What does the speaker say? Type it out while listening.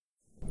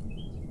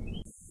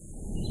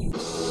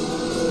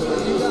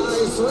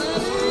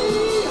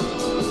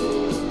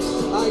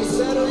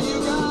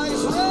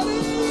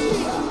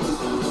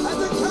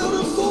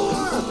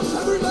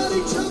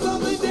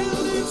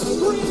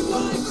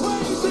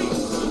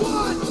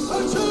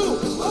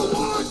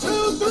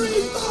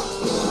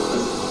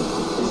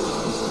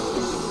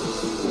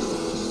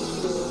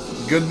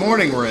Good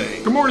morning,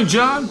 Ray. Good morning,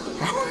 John.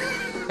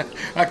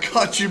 I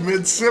caught you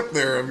mid-sip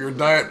there of your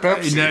Diet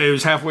Pepsi. It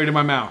was halfway to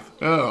my mouth.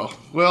 Oh,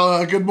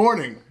 well, good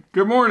morning.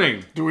 Good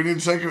morning. Do we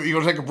need to you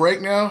want to take a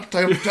break now?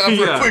 Time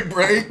for a quick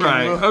break.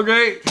 Right,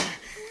 okay.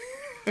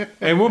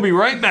 And we'll be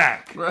right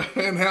back.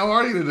 And how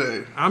are you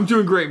today? I'm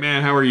doing great,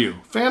 man. How are you?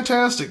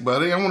 Fantastic,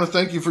 buddy. I want to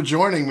thank you for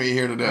joining me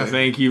here today.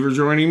 Thank you for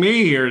joining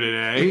me here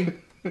today.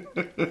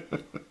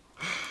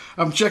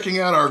 I'm checking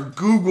out our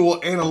Google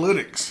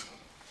Analytics.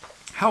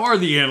 How are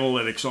the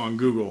analytics on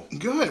Google?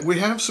 Good. We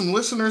have some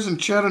listeners in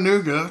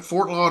Chattanooga,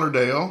 Fort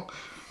Lauderdale,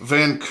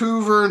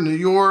 Vancouver, New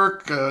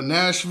York,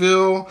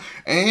 Nashville,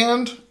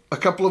 and a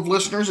couple of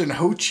listeners in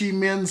Ho Chi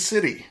Minh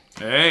City.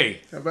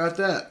 Hey. How about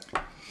that?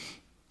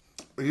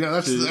 Yeah,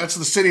 that's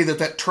the city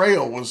that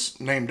trail was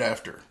named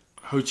after.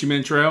 Ho Chi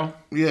Minh Trail?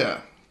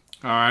 Yeah.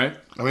 All right.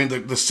 I mean,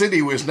 the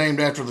city was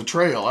named after the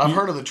trail. I've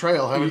heard of the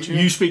trail, haven't you?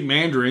 You speak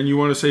Mandarin. You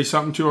want to say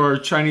something to our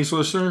Chinese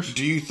listeners?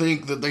 Do you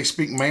think that they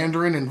speak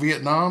Mandarin in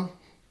Vietnam?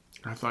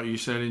 I thought you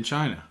said in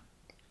China.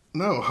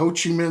 No, Ho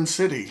Chi Minh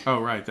City.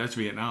 Oh, right. That's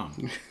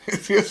Vietnam.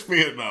 It's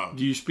Vietnam.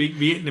 Do you speak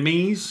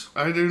Vietnamese?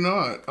 I do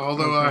not,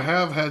 although I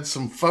have had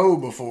some pho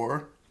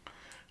before.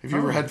 Have you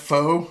ever had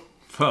pho?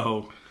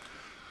 Pho.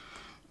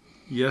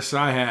 Yes,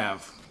 I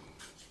have.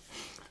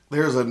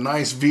 There's a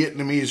nice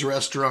Vietnamese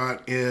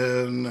restaurant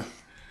in...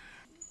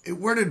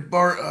 Where did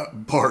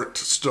Bart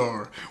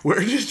star?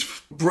 Where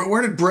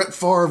did Brett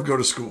Favre go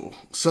to school?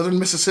 Southern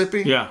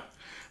Mississippi? Yeah.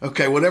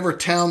 Okay, whatever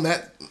town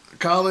that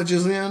college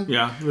is in.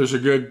 Yeah, there's a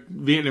good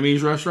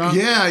Vietnamese restaurant.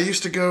 Yeah, I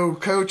used to go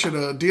coach at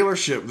a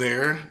dealership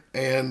there,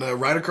 and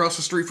right across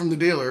the street from the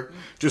dealer,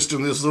 just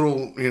in this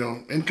little,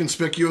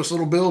 inconspicuous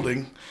little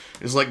building,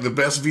 is like the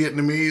best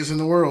Vietnamese in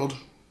the world.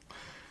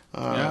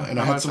 And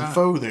I had some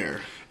pho there.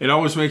 It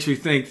always makes me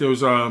think there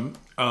was a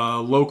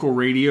local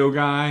radio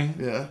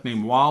guy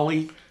named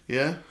Wally.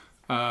 Yeah.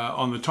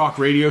 On the talk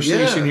radio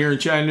station here in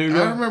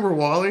Chattanooga. I remember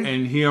Wally.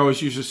 And he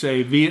always used to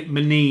say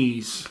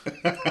Vietnamese.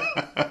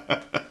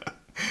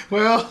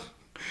 Well,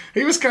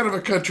 he was kind of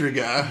a country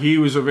guy. He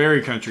was a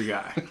very country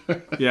guy.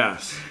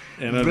 Yes.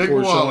 And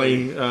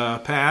unfortunately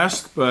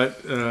passed,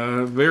 but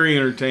very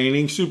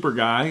entertaining, super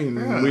guy,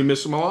 and we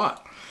miss him a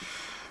lot.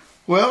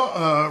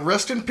 Well,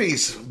 rest in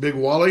peace, Big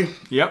Wally.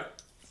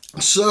 Yep.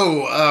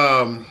 So,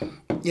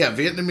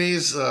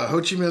 Vietnamese, Ho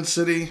Chi Minh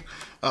City.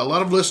 A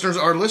lot of listeners,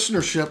 our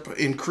listenership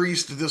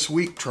increased this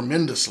week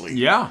tremendously.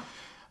 Yeah.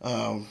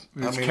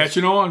 It's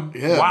catching on.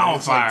 Yeah,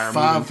 wildfire it's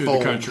like moving through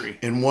the country.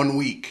 In 1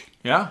 week.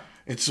 Yeah.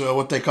 It's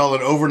what they call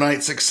an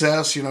overnight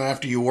success.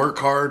 After you work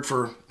hard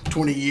for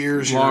 20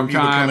 years, you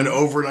become an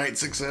overnight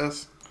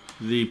success.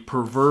 The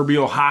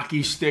proverbial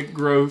hockey stick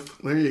growth.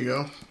 There you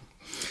go.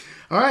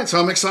 All right, so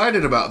I'm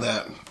excited about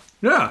that.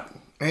 Yeah.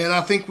 And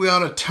I think we ought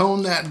to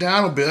tone that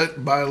down a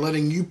bit by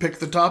letting you pick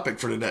the topic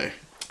for today.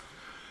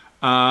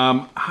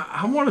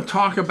 I want to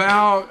talk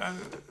about...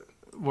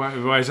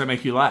 why does that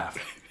make you laugh?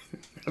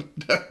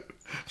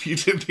 You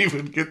didn't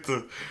even get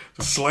the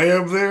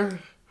slam there?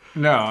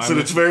 No. So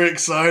it's very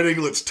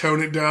exciting. Let's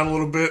tone it down a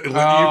little bit and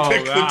let you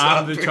pick the topic.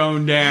 I'm the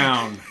tone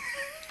down.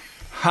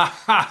 Ha,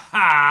 ha,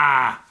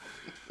 ha.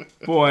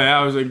 Boy,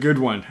 that was a good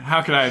one.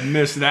 How could I have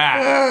missed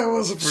that? It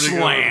was a pretty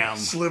good one.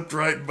 Slipped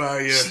right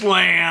by you.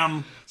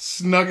 Slam.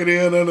 Snuck it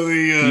in under the...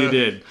 you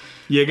did.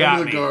 You got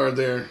me. Under the guard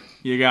there.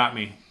 You got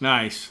me.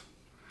 Nice.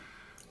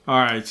 All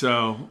right,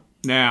 so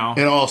now...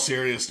 In all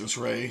seriousness,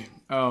 Ray.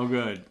 Oh,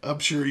 good. I'm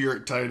sure your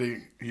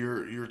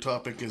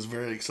topic is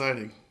very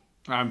exciting.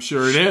 I'm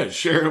sure it is.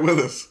 Share it with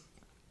us.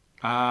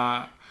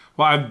 Well,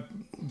 I've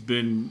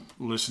been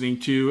listening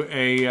to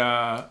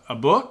a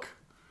book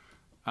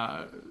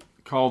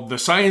called The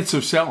Science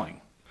of Selling.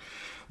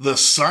 The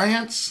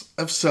Science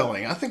of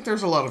Selling. I think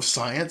there's a lot of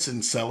science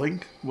in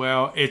selling.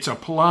 Well, it's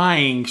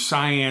applying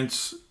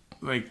science,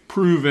 like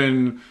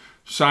proven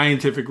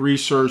scientific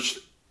research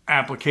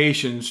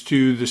applications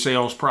to the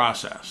sales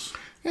process.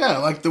 Yeah,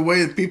 like the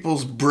way that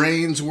people's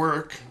brains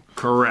work.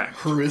 Correct.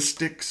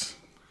 Heuristics.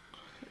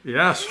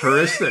 Yes,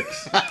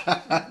 heuristics.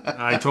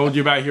 I told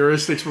you about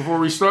heuristics before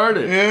we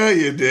started. Yeah,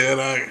 you did.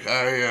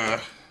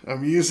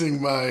 I'm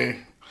using my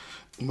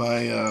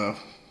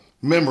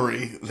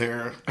memory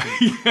there.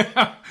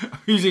 Yeah,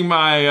 using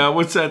my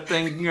what's that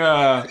thing?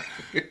 The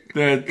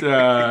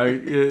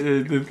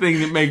thing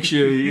that makes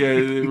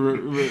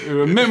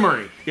you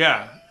memory.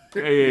 Yeah,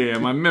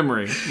 my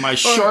memory, my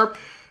sharp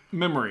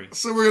memory.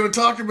 So we're going to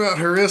talk about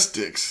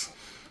heuristics.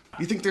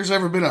 You think there's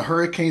ever been a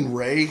Hurricane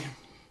Ray?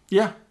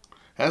 Yeah.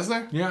 Has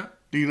there? Yeah.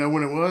 Do you know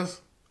when it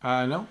was?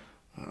 No.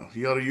 Oh,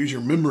 you ought to use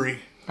your memory.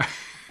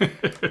 I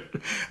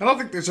don't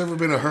think there's ever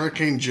been a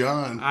Hurricane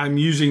John. I'm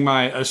using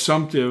my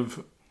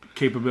assumptive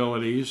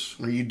capabilities.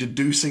 Are you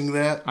deducing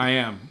that? I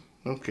am.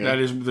 Okay. That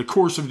is the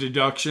course of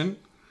deduction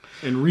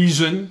and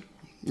reason.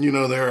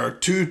 There are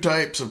two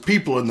types of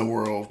people in the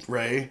world,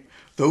 Ray.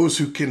 Those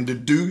who can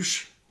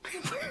deduce.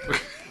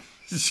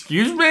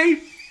 Excuse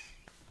me?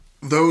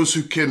 Those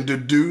who can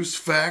deduce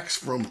facts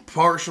from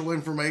partial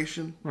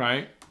information.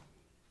 Right.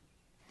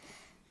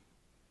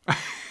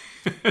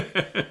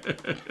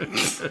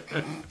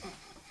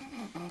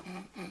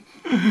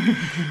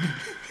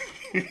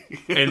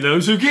 And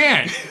those who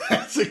can.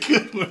 That's a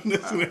good one,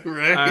 isn't it,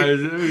 right? I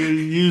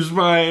use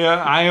my,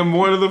 I am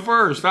one of the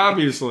first,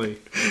 obviously.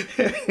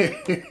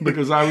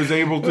 Because I was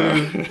able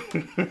to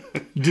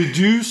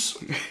deduce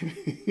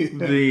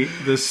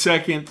the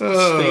second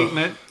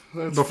statement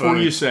before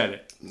funny. you said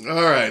it.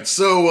 All right.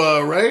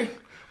 So, Ray,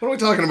 what are we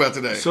talking about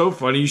today? So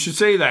funny you should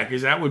say that,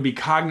 because that would be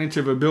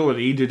cognitive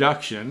ability,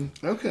 deduction.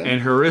 Okay.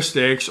 And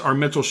heuristics are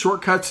mental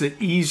shortcuts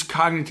that ease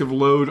cognitive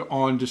load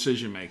on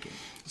decision making.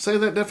 Say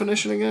that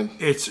definition again.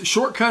 It's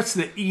shortcuts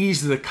that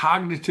ease the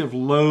cognitive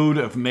load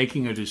of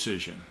making a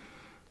decision.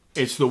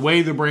 It's the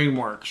way the brain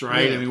works,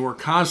 right? Yeah. I mean, we're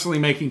constantly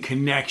making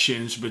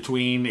connections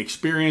between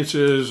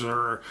experiences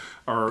or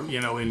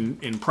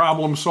in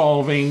problem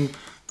solving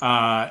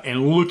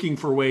and looking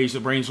for ways,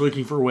 the brain's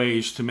looking for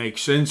ways to make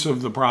sense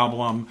of the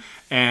problem.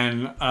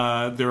 And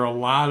there are a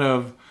lot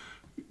of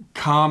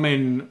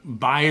common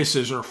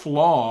biases or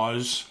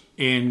flaws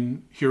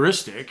in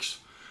heuristics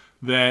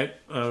that,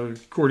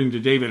 according to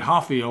David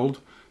Hoffield,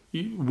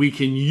 we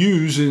can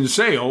use in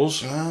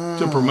sales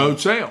to promote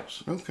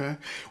sales. Okay.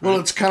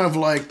 Well, it's kind of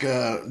like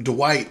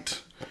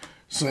Dwight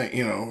saying,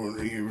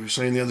 you were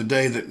saying the other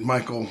day that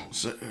Michael...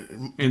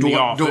 In The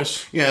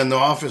Office. In The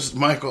Office,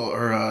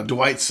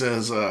 Dwight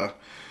says,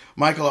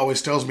 Michael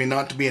always tells me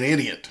not to be an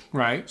idiot.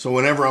 Right. So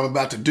whenever I'm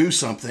about to do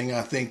something,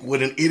 I think,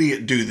 would an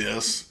idiot do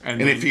this?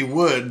 And if he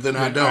would, then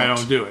I don't. I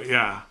don't do it,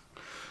 yeah.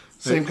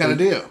 Same kind of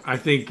deal. I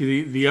think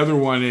the other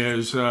one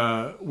is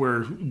where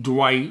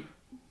Dwight,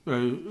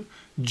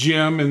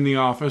 Jim in The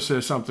Office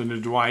says something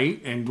to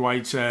Dwight, and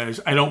Dwight says,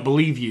 "I don't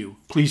believe you.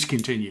 Please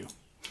continue."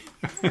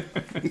 I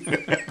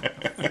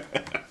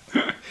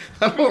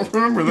don't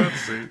remember that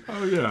scene.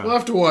 Oh, yeah. We'll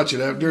have to watch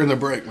it during the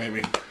break,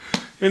 maybe.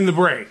 In the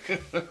break.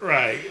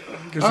 Right.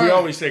 Because we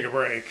always take a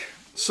break.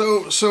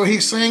 So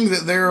he's saying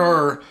that there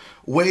are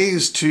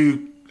ways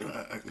to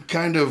I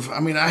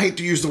hate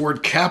to use the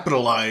word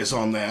capitalize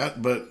on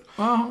that, but...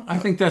 Well, I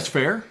think that's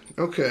fair.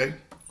 Okay.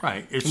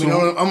 Right. It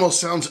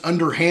almost sounds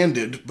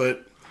underhanded,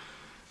 but...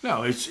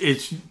 No,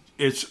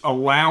 it's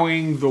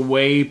allowing the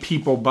way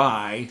people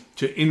buy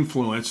to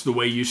influence the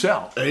way you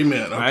sell.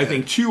 Amen. Okay. I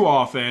think too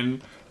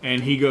often,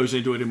 and he goes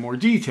into it in more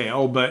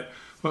detail, but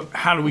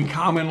how do we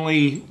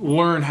commonly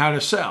learn how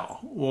to sell?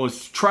 Well,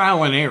 it's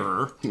trial and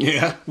error,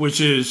 yeah,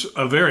 which is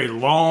a very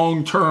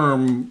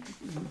long-term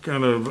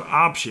kind of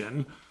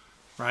option,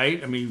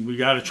 right? I mean, we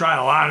got to try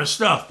a lot of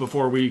stuff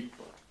before we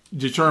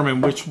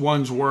determine which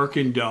ones work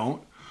and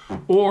don't.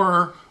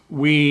 Or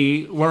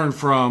we learn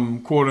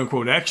from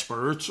quote-unquote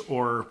experts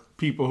or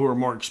people who are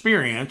more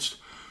experienced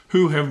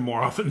who have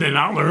more often than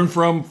not learned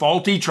from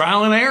faulty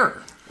trial and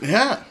error.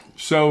 Yeah.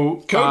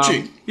 So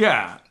coaching.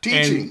 Yeah.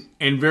 Teaching.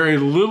 And very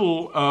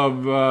little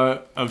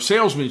of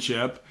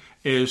salesmanship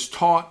is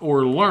taught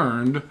or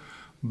learned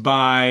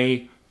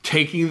by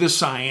taking the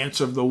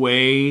science of the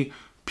way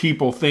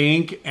people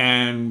think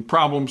and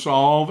problem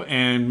solve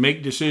and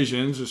make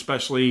decisions,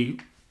 especially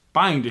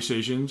buying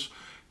decisions,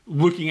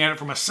 looking at it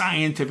from a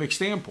scientific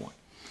standpoint.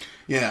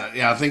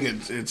 Yeah. I think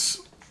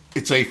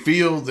it's a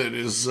field that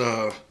is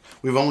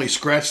we've only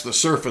scratched the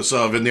surface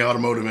of in the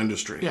automotive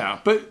industry. Yeah,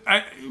 but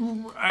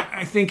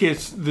I think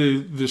it's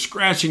the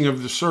scratching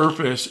of the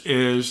surface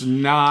is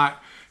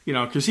not,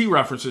 because he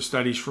references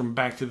studies from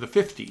back to the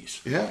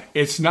 50s. Yeah.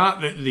 It's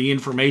not that the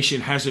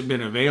information hasn't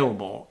been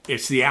available.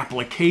 It's the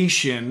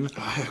application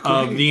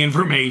of the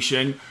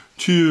information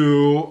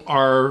to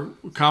our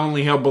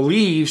commonly held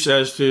beliefs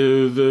as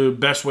to the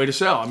best way to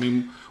sell. I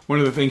mean, one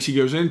of the things he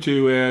goes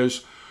into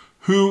is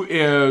who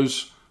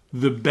is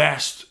the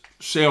best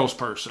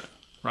salesperson,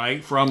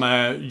 right? From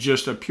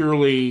just a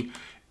purely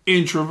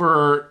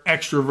introvert,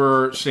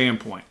 extrovert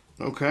standpoint.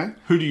 Okay.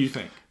 Who do you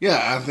think?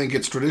 Yeah, I think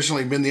it's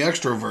traditionally been the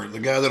extrovert, the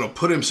guy that'll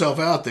put himself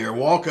out there,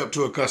 walk up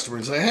to a customer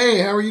and say,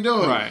 "Hey, how are you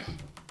doing?" Right.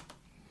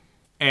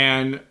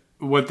 And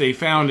what they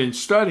found in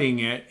studying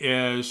it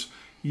is,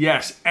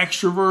 yes,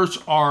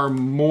 extroverts are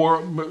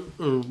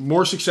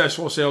more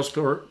successful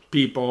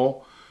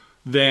salespeople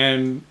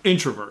than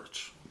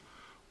introverts.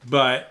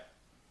 But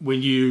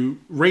when you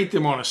rate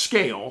them on a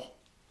scale,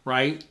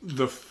 right,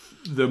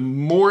 the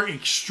more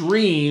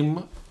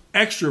extreme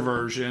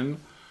extroversion,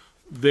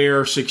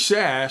 their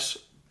success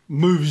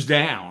moves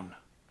down.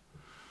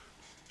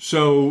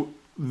 So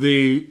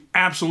the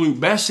absolute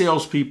best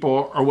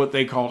salespeople are what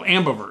they call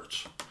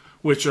ambiverts,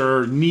 which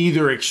are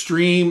neither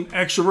extreme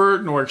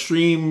extrovert nor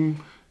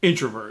extreme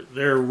introvert.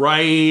 They're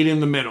right in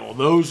the middle.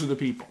 Those are the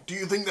people. Do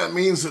you think that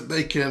means that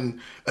they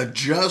can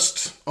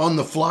adjust on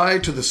the fly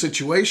to the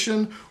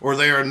situation, or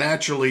they are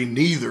naturally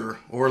neither,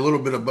 or a little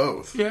bit of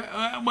both? Yeah,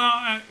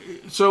 I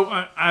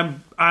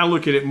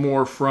look at it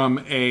more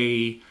from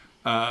a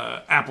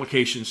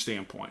application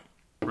standpoint,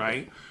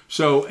 right?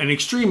 So an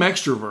extreme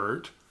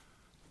extrovert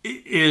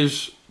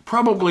is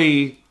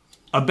probably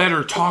a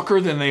better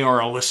talker than they are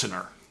a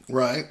listener.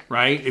 Right.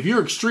 Right? If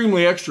you're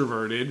extremely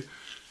extroverted,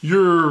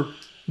 you're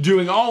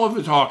doing all of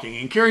the talking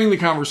and carrying the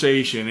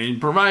conversation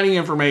and providing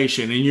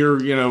information, and you're,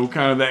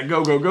 kind of that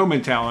go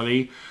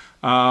mentality.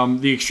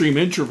 The extreme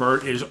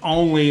introvert is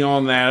only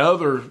on that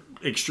other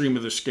extreme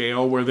of the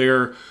scale where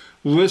they're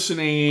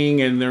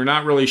listening and they're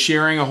not really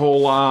sharing a whole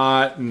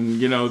lot,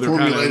 and they're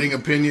formulating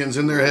opinions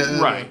in their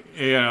head, right?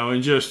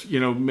 And just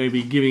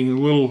maybe giving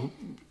little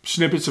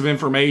snippets of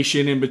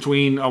information in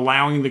between,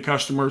 allowing the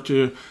customer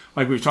to,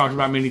 like we've talked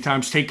about many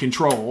times, take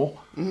control,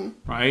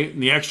 right?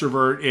 And the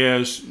extrovert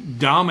is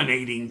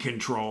dominating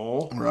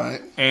control,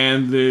 right?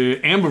 And the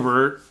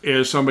ambivert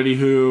is somebody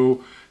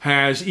who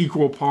has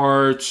equal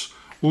parts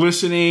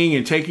listening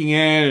and taking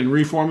in and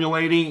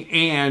reformulating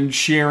and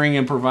sharing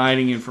and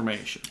providing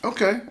information.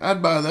 Okay,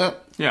 I'd buy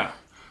that. Yeah.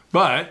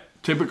 But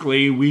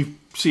typically we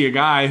see a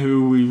guy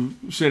who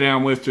we sit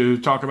down with to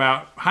talk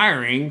about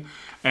hiring,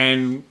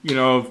 and,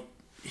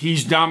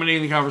 he's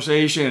dominating the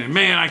conversation, and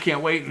man, I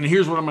can't wait, and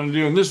here's what I'm going to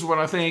do, and this is what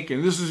I think,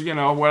 and this is,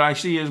 what I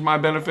see as my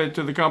benefit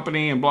to the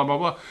company, and blah, blah,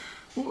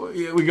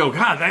 blah. We go,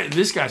 God,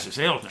 this guy's a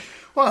salesman.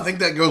 Well, I think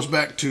that goes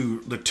back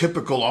to the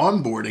typical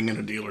onboarding in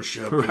a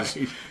dealership.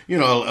 Right.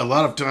 A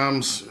lot of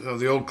times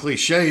the old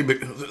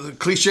the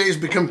cliches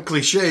become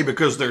cliche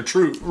because they're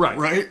true. Right.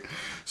 Right.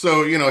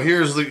 So,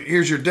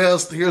 here's your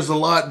desk, here's the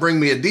lot, bring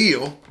me a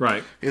deal.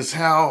 Right. Is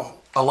how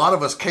a lot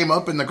of us came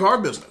up in the car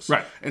business.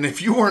 Right. And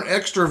if you weren't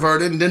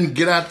extroverted and didn't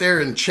get out there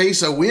and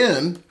chase a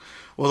win,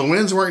 well, the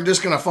wins weren't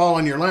just going to fall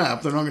in your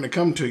lap. They're not going to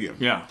come to you.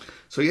 Yeah.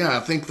 So,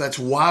 I think that's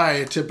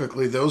why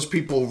typically those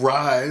people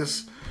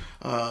rise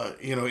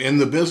in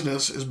the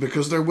business, is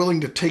because they're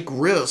willing to take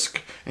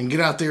risk and get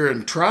out there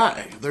and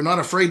try. They're not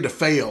afraid to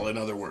fail, in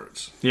other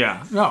words.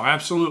 Yeah, no,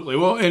 absolutely.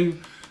 Well,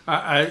 and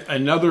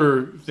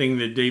another thing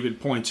that David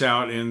points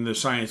out in The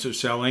Science of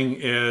Selling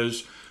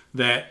is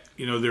that,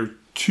 there are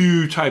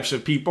two types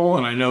of people,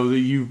 and I know that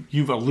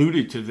you've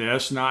alluded to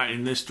this, not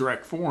in this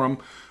direct forum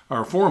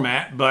or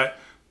format, but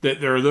that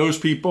there are those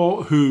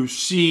people who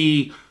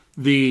see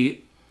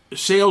the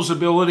sales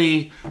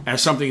ability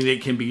as something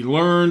that can be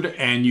learned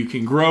and you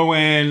can grow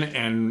in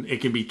and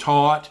it can be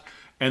taught.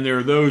 And there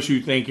are those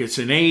who think it's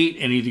innate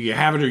and either you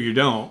have it or you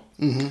don't.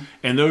 Mm-hmm.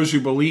 And those who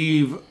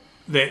believe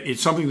that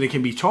it's something that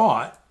can be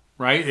taught,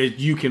 right? That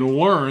you can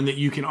learn, that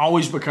you can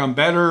always become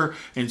better,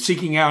 and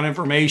seeking out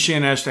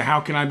information as to how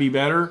can I be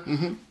better.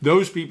 Mm-hmm.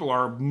 Those people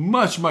are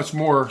much, much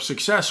more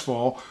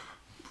successful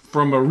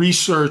from a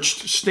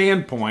researched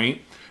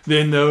standpoint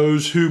than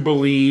those who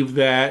believe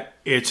that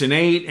it's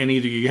innate and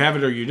either you have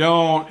it or you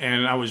don't,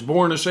 and I was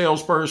born a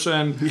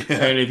salesperson,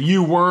 and if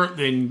you weren't,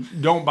 then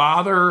don't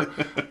bother,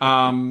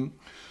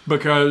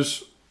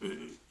 because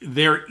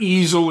they're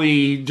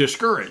easily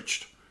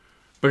discouraged.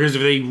 Because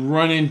if they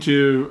run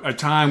into a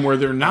time where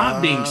they're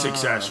not being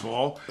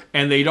successful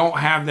and they don't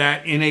have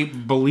that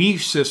innate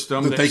belief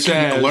system that they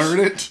says, can learn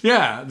it,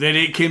 that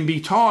it can be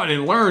taught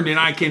and learned and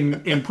I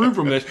can improve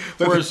from this.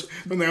 Whereas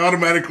when they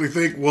automatically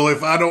think, well,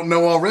 if I don't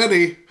know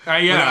already,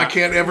 I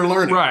can't ever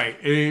learn it.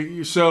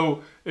 Right.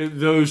 So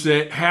those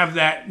that have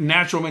that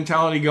natural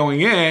mentality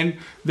going in,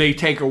 they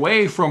take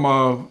away from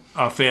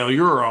a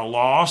failure or a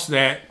loss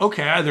that,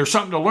 okay, there's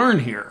something to learn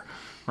here,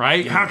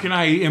 right? Yeah. How can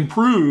I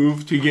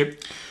improve to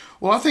get...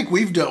 Well, I think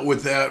we've dealt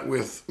with that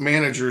with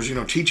managers,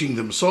 teaching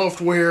them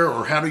software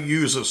or how to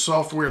use a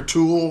software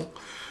tool,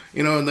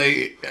 and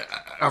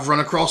I've run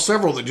across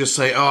several that just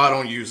say, oh, I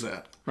don't use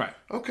that. Right.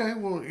 Okay,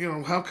 well,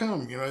 how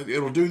come?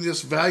 It'll do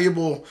this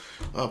valuable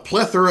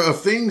plethora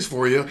of things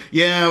for you.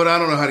 Yeah, but I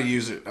don't know how to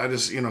use it. I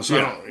just, I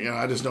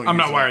just don't. I'm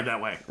not wired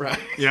that way. Right.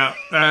 Yeah.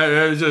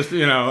 It's just,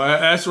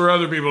 that's for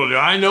other people to do.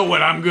 I know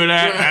what I'm good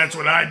at. That's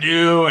what I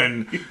do.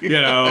 And,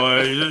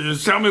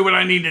 just tell me what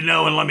I need to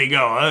know and let me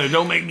go.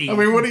 Don't make me. I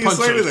mean, what do you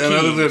say to that keys.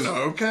 other than,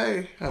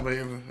 okay? I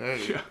mean,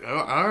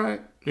 all right.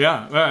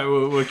 Yeah.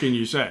 What can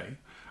you say?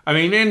 I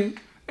mean,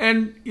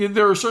 And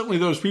there are certainly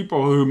those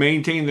people who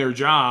maintain their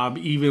job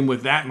even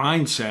with that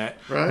mindset,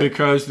 right,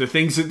 because the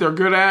things that they're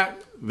good at,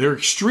 they're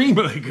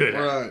extremely good at.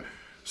 Right.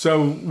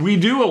 So we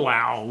do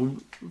allow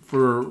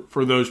for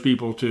those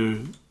people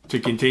to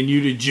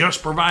continue to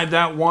just provide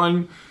that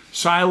one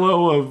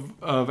silo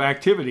of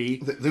activity.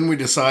 Then we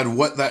decide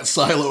what that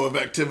silo of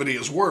activity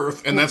is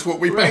worth, and that's what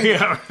we pay.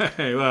 Yeah,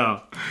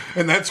 well.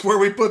 And that's where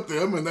we put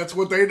them, and that's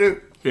what they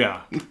do.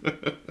 Yeah.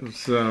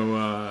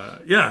 So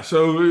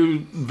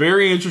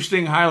very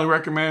interesting. Highly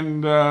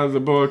recommend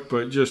the book.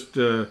 But just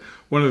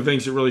one of the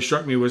things that really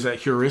struck me was that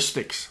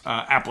heuristics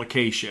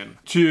application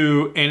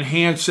to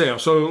enhance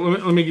sales. So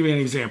let me give you an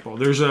example.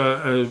 There's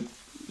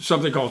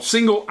something called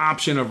single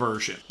option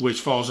aversion, which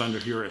falls under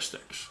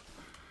heuristics.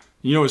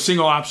 You know what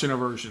single option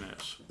aversion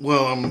is?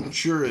 Well, I'm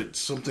sure it's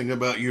something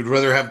about you'd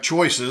rather have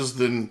choices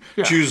than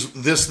choose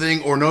this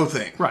thing or no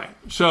thing. Right.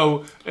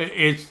 So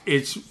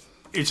it's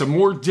a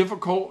more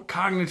difficult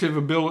cognitive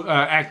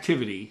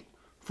activity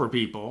for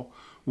people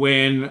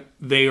when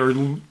they are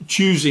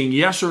choosing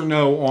yes or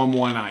no on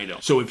one item.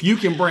 So if you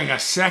can bring a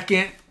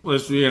second,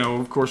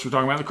 of course we're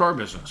talking about the car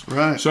business.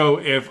 Right. So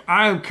if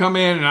I come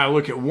in and I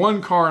look at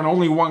one car and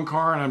only one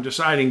car and I'm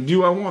deciding,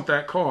 do I want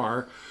that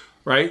car?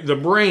 Right. The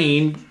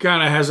brain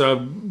kind of has a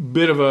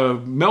bit of a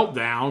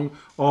meltdown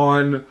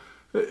on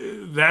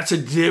that's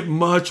a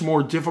much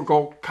more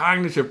difficult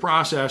cognitive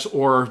process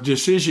or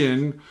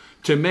decision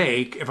to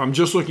make if I'm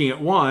just looking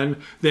at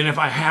one than if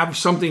I have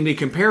something to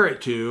compare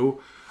it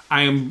to.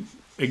 I am,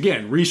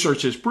 again,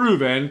 research has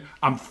proven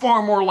I'm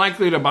far more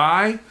likely to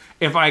buy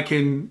if I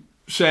can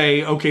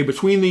say, okay,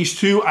 between these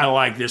two, I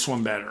like this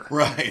one better.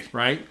 Right.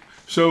 Right?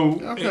 So,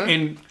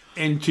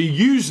 and to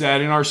use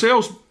that in our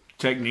sales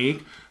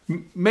technique,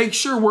 make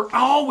sure we're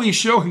always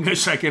showing a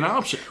second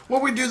option.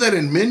 Well, we do that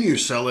in menu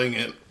selling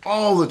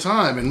all the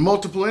time in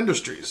multiple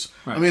industries.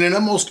 Right. I mean, in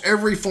almost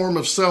every form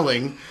of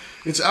selling.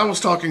 I was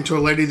talking to a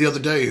lady the other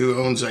day who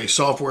owns a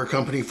software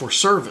company for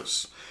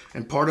service.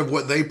 And part of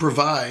what they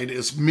provide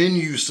is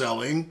menu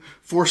selling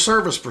for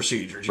service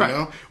procedures. You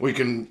know, we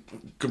can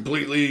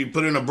completely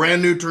put in a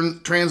brand new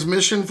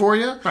transmission for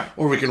you,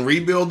 or we can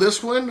rebuild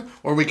this one,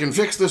 or we can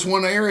fix this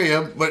one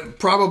area, but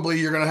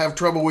probably you're going to have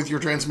trouble with your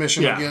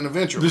transmission again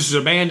eventually. This is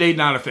a Band-Aid,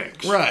 not a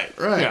fix. Right.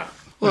 Yeah.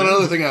 Well,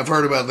 another thing I've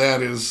heard about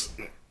that is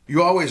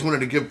you always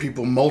wanted to give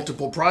people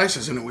multiple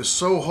prices, and it was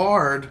so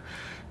hard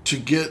to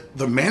get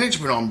the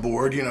management on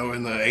board,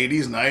 in the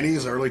 80s,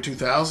 90s, early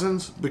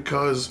 2000s,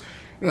 because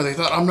they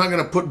thought, I'm not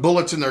going to put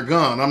bullets in their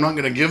gun. I'm not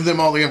going to give them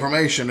all the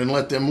information and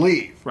let them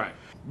leave. Right.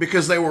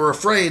 Because they were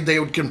afraid they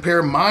would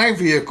compare my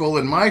vehicle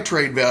and my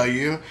trade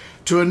value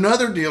to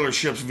another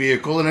dealership's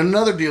vehicle and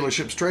another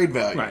dealership's trade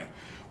value. Right.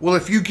 Well,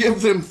 if you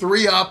give them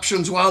 3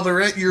 options while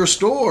they're at your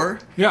store,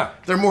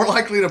 they're more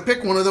likely to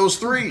pick one of those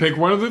 3. Pick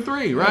one of the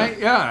 3, right?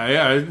 Yeah.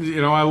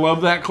 I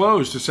love that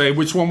close to say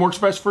which one works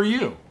best for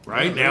you,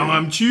 right? Now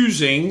I'm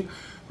choosing,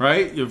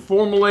 right? You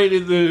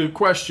formulated the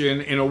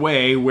question in a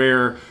way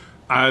where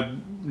I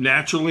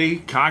naturally,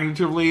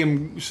 cognitively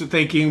am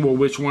thinking, well,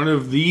 which one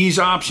of these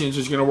options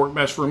is going to work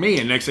best for me?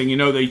 And next thing you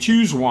know, they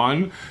choose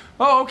one.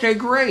 Oh, okay,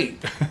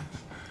 great.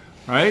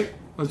 Right?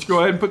 Let's go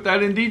ahead and put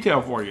that in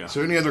detail for you.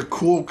 So any other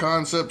cool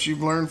concepts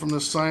you've learned from the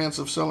Science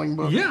of Selling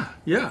book? Yeah.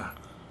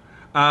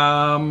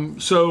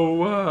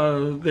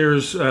 So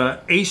there's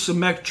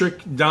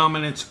asymmetric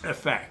dominance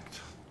effect.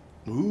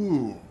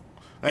 Ooh.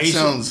 That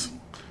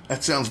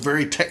sounds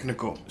very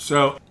technical.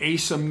 So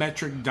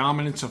asymmetric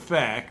dominance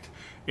effect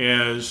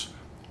is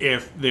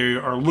if they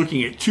are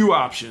looking at 2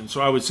 options.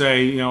 So I would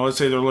say, let's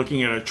say they're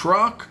looking at a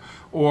truck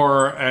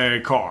or a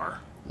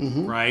car,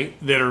 right?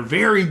 That are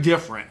very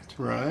different.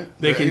 Right.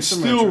 They can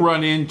still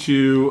run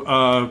into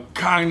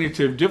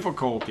cognitive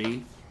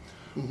difficulty.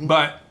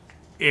 But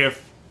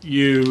if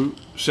you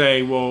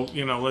say, well,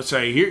 let's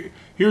say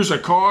here's a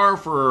car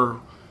for,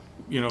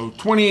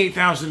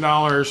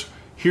 $28,000.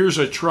 Here's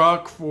a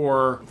truck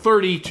for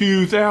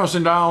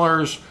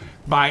 $32,000.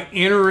 By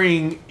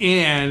entering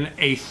in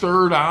a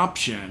third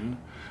option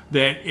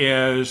that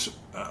is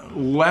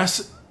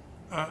less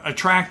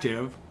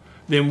attractive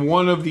than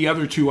one of the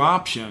other 2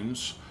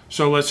 options.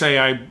 So let's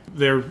say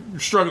they're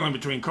struggling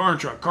between car and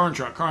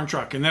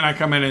truck, and then I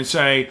come in and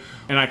say,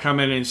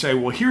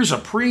 well, here's a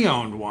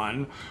pre-owned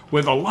one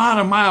with a lot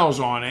of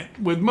miles on it,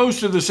 with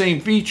most of the same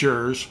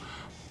features.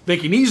 They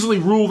can easily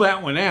rule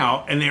that one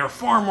out, and they are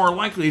far more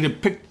likely to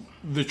pick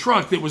the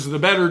truck that was the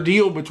better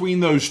deal between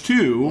those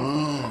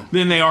 2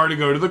 than they are to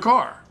go to the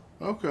car.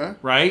 Okay.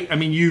 Right? I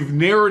mean, you've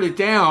narrowed it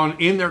down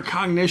in their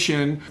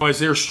cognition. As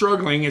they're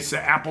struggling, it's the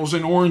apples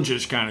and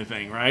oranges kind of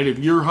thing, right? If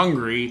you're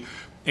hungry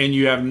and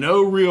you have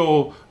no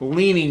real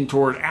leaning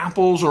toward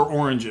apples or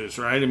oranges,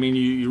 right? I mean,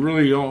 you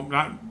really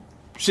not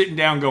sitting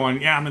down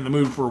going, I'm in the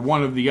mood for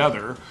one of the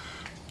other.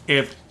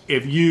 If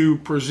you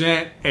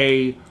present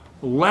a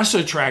less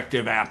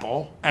attractive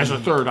apple as a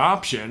third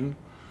option,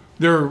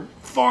 they're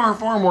far,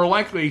 far more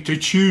likely to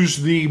choose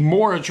the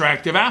more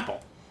attractive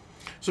apple.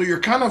 So you're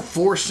kind of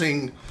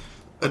forcing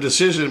a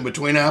decision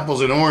between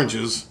apples and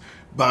oranges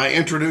by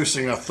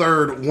introducing a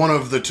third one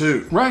of the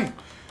 2. Right.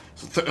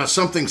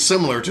 Something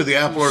similar to the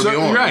apple or the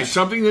orange. Right,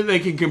 something that they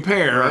can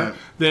compare,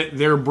 that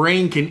their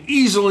brain can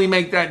easily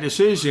make that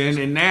decision.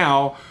 And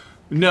now,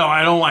 no,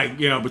 I don't like,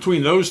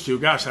 between those 2,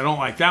 gosh, I don't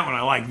like that one,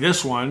 I like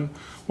this one.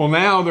 Well,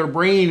 now their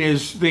brain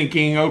is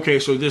thinking, okay,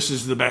 so this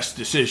is the best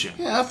decision.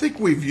 Yeah, I think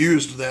we've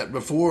used that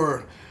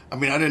before. I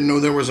mean, I didn't know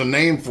there was a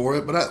name for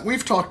it, but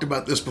we've talked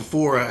about this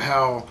before,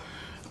 how,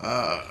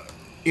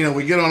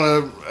 we get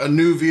on a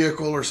new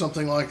vehicle or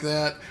something like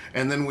that,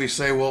 and then we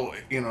say, well,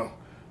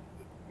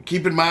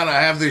 keep in mind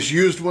I have this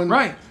used one.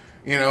 Right.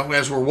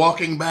 As we're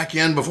walking back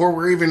in, before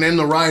we're even in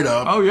the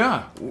write-up. Oh,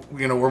 yeah.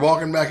 We're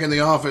walking back in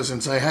the office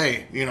and say,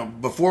 hey,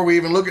 before we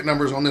even look at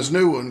numbers on this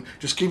new one,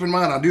 just keep in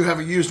mind I do have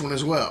a used one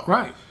as well.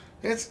 Right.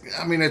 It's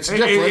different,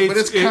 but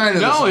it's kind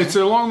of the same. No, it's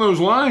along those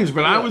lines,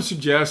 but I would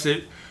suggest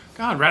that,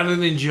 God, rather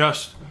than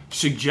just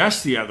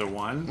suggest the other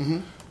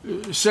one,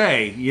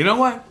 say, you know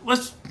what,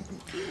 let's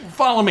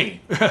follow me.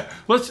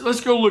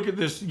 let's go look at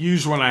this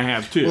used one I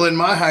have too. Well, in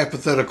my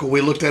hypothetical, we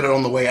looked at it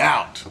on the way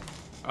out.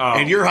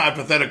 And your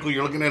hypothetical,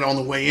 you're looking at it on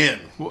the way in.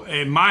 Well,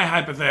 in my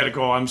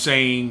hypothetical, I'm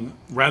saying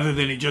rather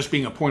than it just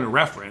being a point of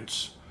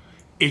reference,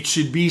 it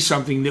should be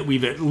something that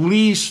we've at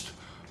least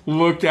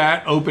looked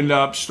at, opened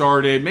up,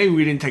 started. Maybe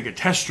we didn't take a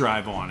test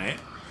drive on it,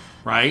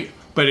 right?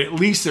 But at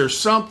least there's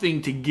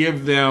something to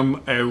give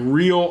them a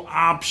real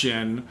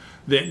option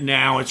that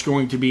now it's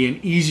going to be an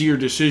easier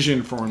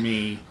decision for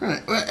me.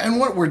 Right. And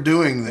what we're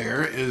doing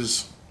there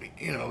is,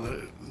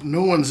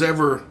 no one's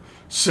ever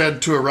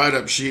said to a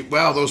write-up sheet,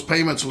 wow, those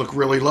payments look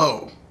really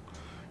low.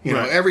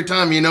 Every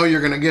time you're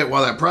going to get,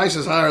 well, that price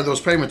is higher,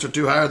 those payments are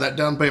too high, or that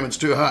down payment's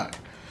too high.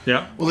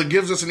 Yeah. Well, it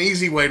gives us an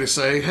easy way to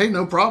say, hey,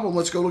 no problem,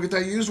 let's go look at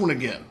that used one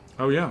again.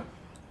 Oh, yeah.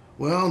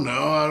 Well, no,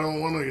 I don't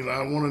want to. I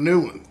want a new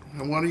one.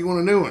 And why do you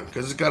want a new one?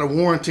 Because it's got a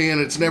warranty and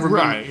it's never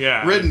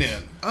been written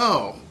in.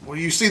 Oh, well,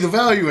 you see the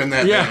value in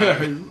that. Yeah,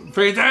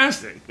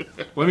 fantastic.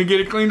 Let me get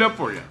it cleaned up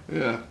for you.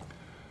 Yeah.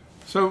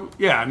 So,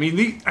 I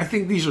mean, I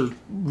think these are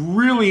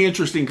really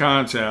interesting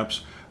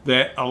concepts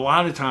that a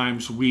lot of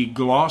times we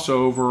gloss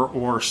over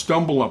or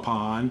stumble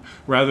upon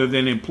rather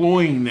than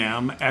employing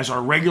them as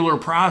our regular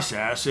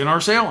process in our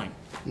selling.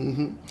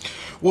 Mm-hmm.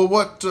 Well,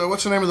 what's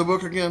the name of the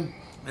book again?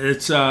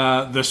 It's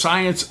The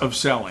Science of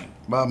Selling.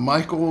 By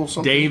Michael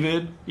something?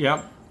 David,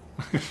 yep.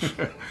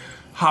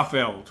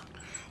 Hoffeld.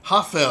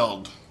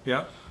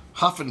 Yep.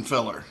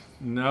 Hoffenfeller.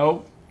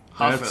 No,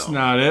 that's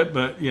not it,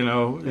 but,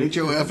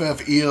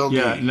 Hoffeld.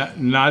 Yeah,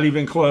 not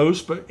even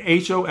close, but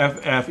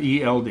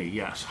Hoffeld,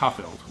 yes,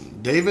 Hoffeld.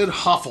 David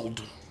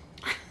Hoffeld.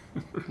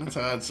 That's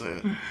how I'd say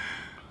it.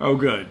 Oh,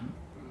 good.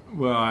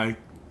 Well, I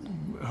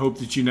hope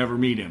that you never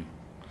meet him.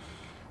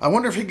 I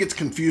wonder if he gets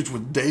confused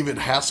with David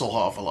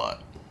Hasselhoff a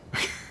lot.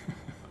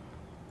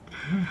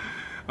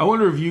 I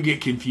wonder if you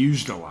get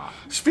confused a lot.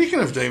 Speaking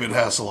of David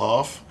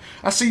Hasselhoff,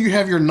 I see you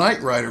have your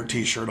Knight Rider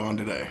t-shirt on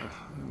today.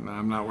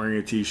 I'm not wearing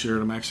a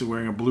t-shirt. I'm actually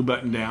wearing a blue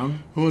button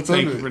down. What's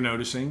Thank under you it? for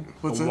noticing.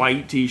 What's a that?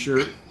 white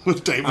t-shirt.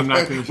 With David I'm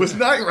not gonna with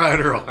Knight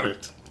Rider on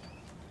it.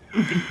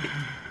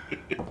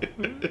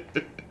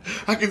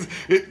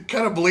 It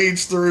kind of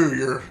bleeds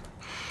through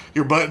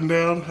your button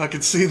down. I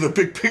can see the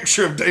big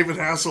picture of David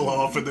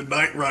Hasselhoff and the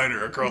Knight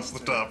Rider across the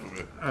top of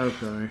it.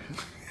 Okay.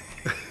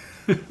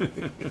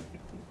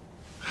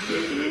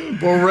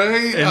 Well,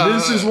 Ray... And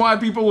this is why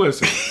people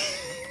listen.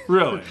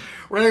 Really.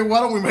 Ray,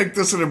 why don't we make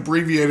this an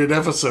abbreviated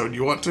episode?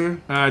 You want to?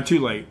 Too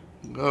late.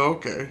 Oh,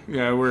 okay.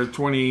 Yeah, we're at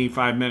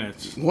 25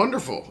 minutes.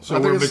 Wonderful. So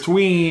we're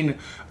between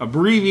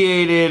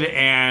abbreviated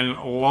and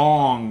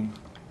long.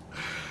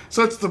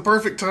 So it's the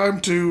perfect time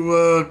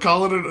to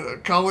call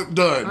it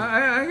done.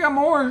 I got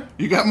more.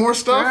 You got more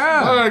stuff?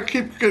 Yeah. All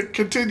right,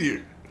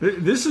 continue.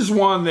 This is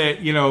one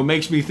that,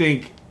 makes me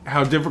think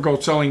how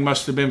difficult selling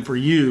must have been for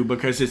you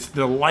because it's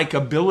the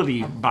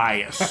likability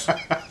bias.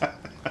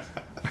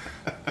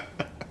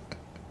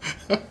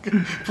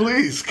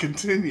 Please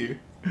continue.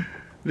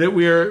 That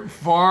we are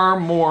far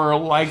more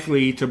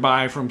likely to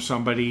buy from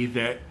somebody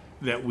that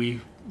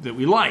we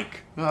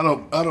like. I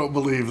don't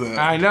believe that.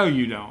 I know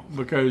you don't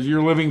because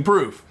you're living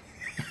proof.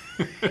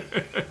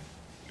 That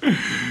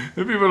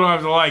people don't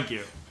have to like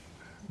you.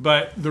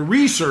 But the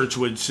research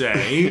would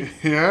say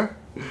Yeah.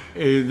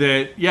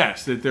 that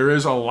yes, that there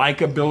is a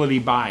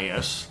likability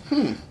bias,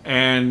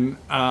 and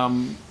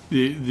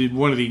the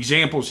one of the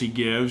examples he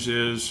gives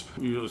is,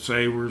 let's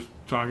say we're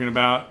talking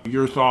about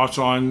your thoughts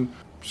on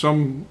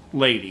some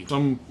lady,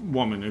 some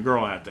woman, a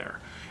girl out there,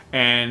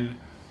 and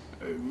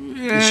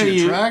is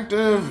she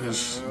attractive?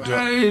 Have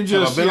I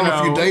been on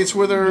a few dates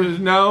with her?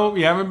 No,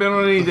 you haven't been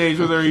on any dates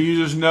with her.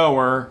 You just know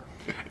her,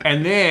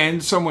 and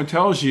then someone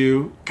tells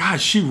you,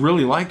 "God, she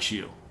really likes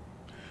you."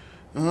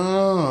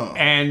 Oh,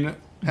 and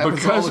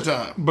happens all the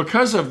time.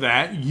 Because of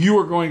that, you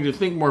are going to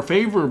think more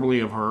favorably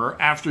of her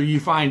after you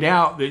find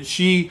out that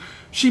she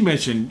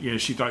mentioned,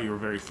 she thought you were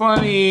very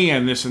funny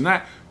and this and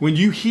that. When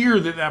you hear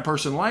that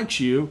person likes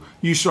you,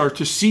 you start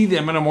to see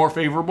them in a more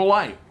favorable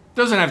light.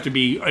 Doesn't have to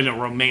be in a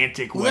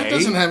romantic way. That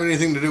doesn't have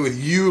anything to do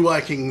with you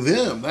liking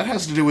them. That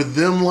has to do with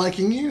them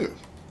liking you.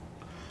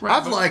 Right,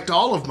 I've liked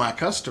all of my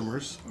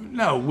customers.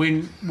 No,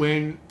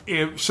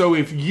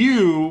 if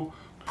you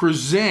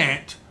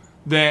present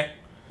that,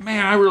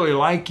 man, I really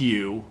like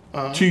you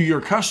to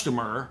your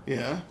customer,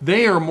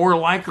 they are more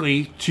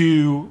likely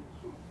to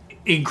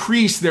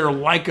increase their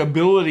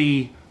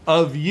likability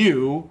of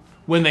you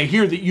when they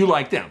hear that you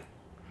like them.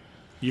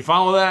 You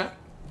follow that?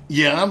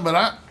 Yeah,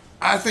 but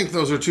I think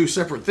those are two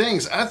separate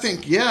things. I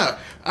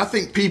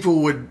think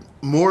people would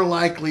more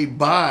likely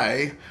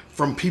buy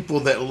from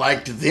people that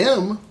liked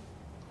them,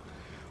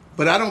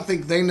 but I don't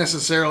think they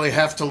necessarily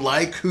have to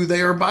like who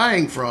they are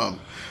buying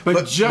from.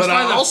 But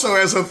I also,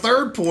 as a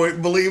third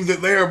point, believe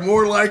that they are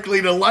more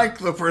likely to like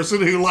the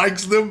person who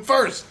likes them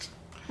first.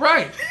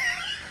 Right.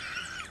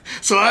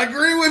 So I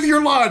agree with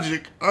your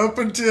logic up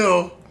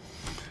until,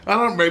 I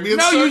don't know, maybe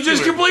it's circular. You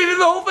just completed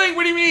the whole thing.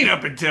 What do you mean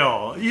up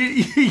until?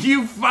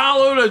 You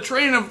followed a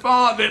train of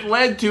thought that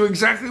led to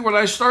exactly what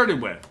I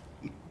started with.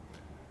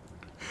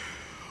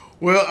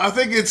 Well, I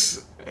think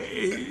it's...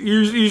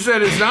 You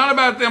said it's not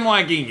about them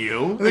liking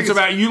you. It's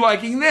about you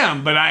liking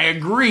them. But I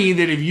agree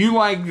that if you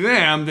like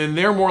them, then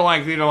they're more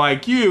likely to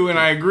like you. And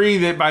I agree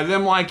that by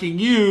them liking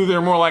you,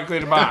 they're more likely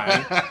to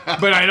buy.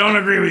 But I don't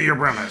agree with your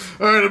premise.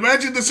 All right,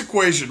 imagine this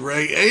equation,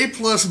 Ray. A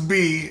plus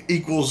B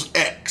equals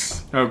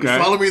X. Okay.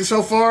 You follow me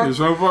so far?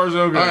 So far,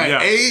 so good. All right,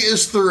 yeah. A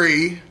is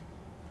 3.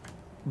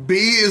 B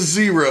is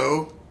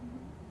 0.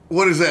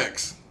 What is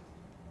X?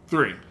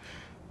 3.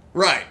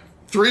 Right.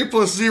 3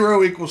 plus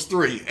 0 equals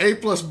 3. A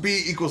plus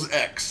B equals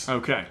X.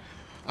 Okay.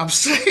 I'm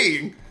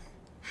saying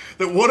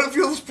that one of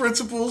those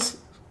principles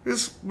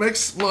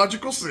makes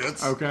logical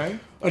sense. Okay.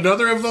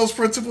 Another of those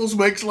principles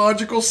makes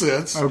logical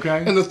sense.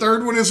 Okay. And the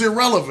third one is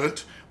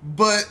irrelevant,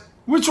 but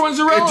Which one's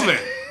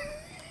irrelevant?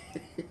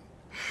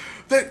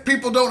 that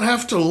people don't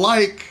have to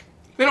like,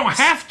 They don't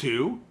have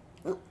to,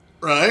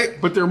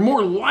 right? but they're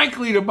more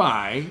likely to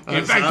buy.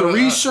 In fact, the not-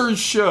 research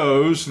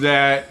shows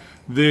that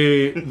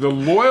the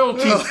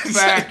loyalty Well,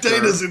 factor,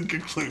 data's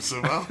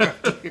inconclusive. I'll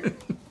have to hear.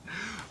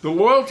 the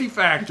loyalty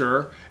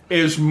factor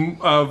is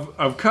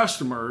of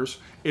customers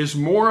is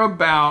more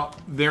about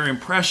their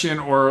impression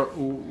or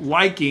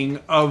liking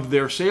of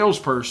their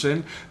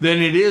salesperson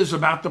than it is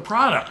about the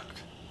product.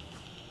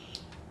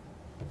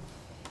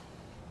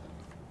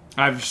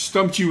 I've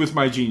stumped you with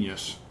my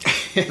genius.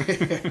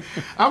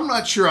 I'm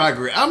not sure I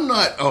agree. I'm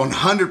not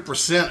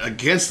 100%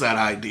 against that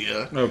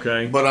idea.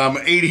 Okay. But I'm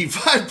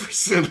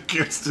 85%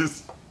 against it.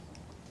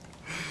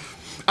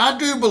 I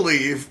do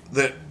believe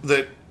that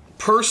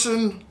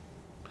person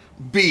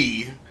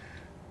B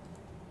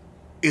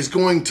is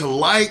going to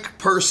like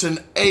person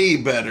A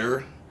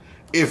better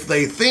if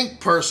they think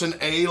person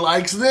A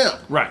likes them.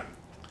 Right.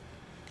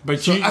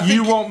 But So I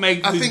you think- won't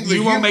make I the, think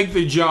you won't make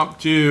the jump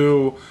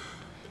to,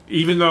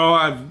 even though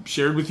I've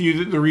shared with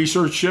you that the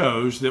research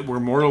shows that we're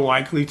more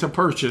likely to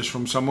purchase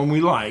from someone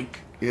we like.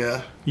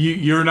 Yeah.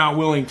 You're not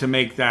willing to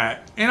make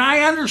that, and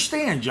I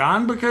understand,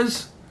 John,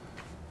 because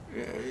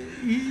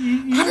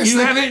you just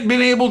think- haven't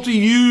been able to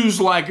use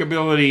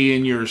likability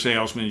in your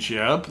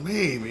salesmanship,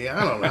 Maybe.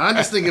 I don't know. I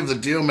just think if the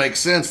deal makes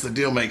sense, the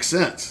deal makes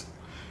sense.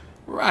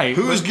 right?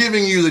 Who's but-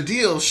 giving you the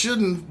deal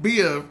shouldn't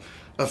be a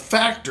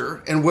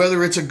factor in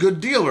whether it's a good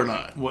deal or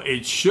not. Well,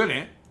 it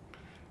shouldn't,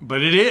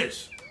 but it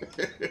is.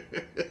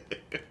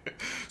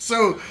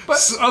 So, But,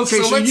 so, okay,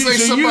 so so let's you- say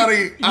so you-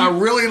 somebody I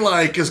really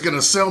like is going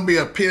to sell me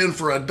a pen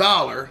for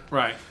 $1.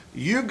 Right.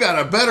 You've got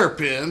a better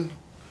pen,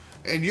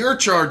 and you're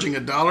charging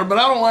 $1, but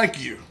I don't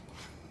like you.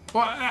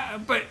 Well,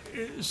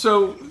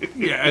 so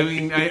yeah, I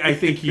mean, I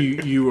think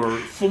you are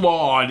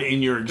flawed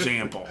in your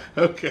example.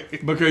 Okay.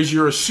 Because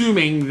you're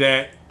assuming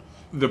that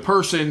the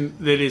person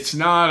that it's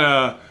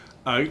not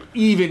a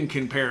even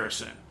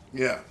comparison,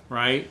 Yeah.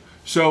 right?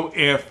 So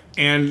if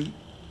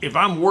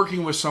I'm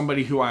working with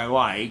somebody who I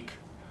like,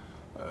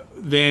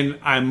 then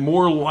I'm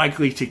more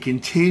likely to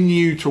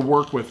continue to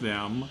work with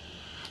them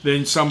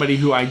than somebody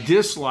who I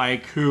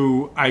dislike,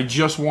 who I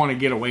just want to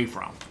get away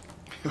from,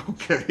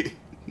 Okay.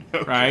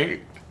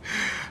 right?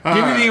 Give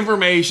me the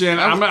information.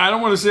 I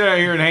don't want to sit out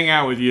here and hang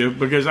out with you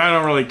because I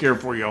don't really care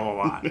for you a whole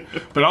lot.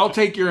 But I'll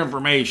take your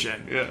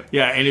information.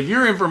 Yeah. And if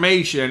your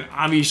information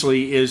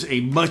obviously is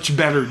a much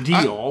better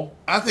deal,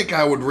 I think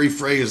I would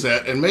rephrase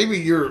that, and maybe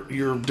your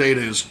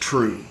data is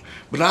true,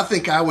 but I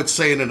think I would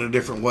say it in a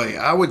different way.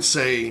 I would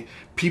say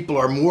people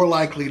are more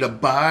likely to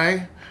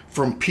buy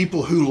from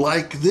people who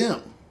like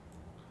them.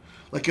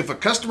 Like if a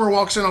customer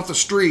walks in off the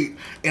street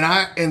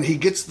and he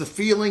gets the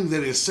feeling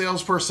that his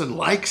salesperson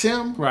likes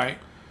him, right?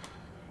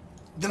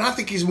 then I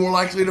think he's more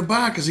likely to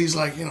buy because he's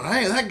like,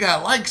 hey, that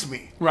guy likes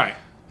me, Right.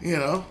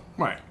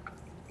 Right.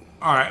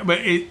 All right. But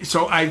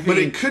I think. But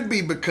it could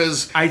be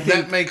because I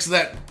think- that makes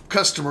that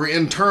customer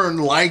in turn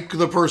like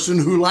the person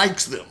who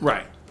likes them.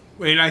 Right.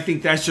 And I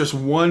think that's just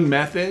one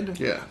method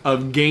Yeah.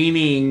 of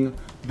gaining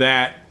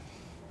that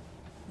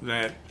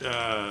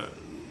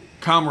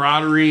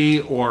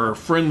camaraderie or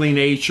friendly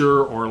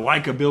nature or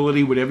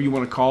likability, whatever you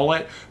want to call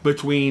it,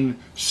 between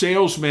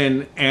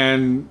salesman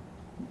and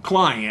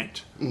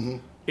client.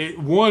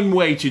 Mm-hmm. One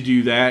way to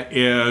do that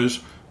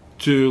is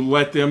to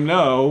let them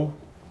know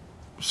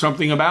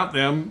something about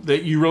them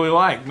that you really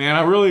like. Man,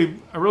 I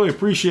really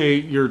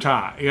appreciate your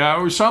tie,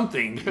 or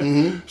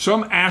something,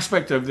 some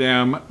aspect of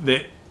them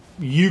that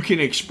you can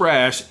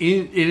express.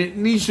 It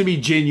needs to be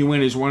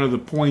genuine. Is one of the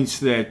points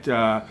that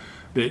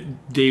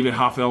David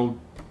Hoffeld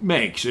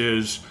makes.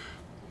 Is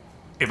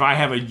if I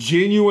have a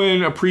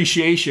genuine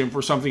appreciation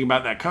for something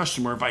about that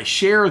customer, if I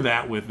share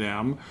that with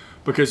them,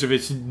 because if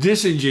it's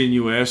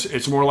disingenuous,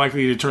 it's more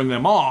likely to turn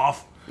them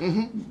off.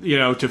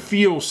 To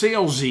feel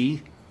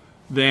salesy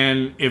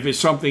than if it's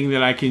something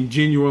that I can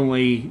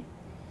genuinely.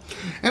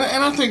 And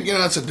I think,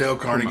 that's a Dale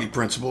Carnegie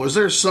principle. Is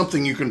there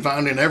something you can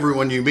find in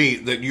everyone you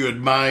meet that you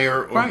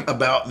admire Right.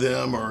 about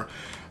them or,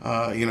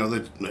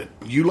 that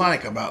you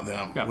like about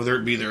them? Yeah. Whether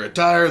it be their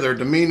attire, their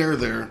demeanor,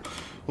 their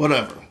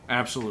whatever.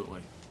 Absolutely.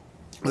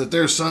 That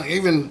there's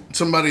even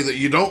somebody that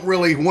you don't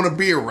really want to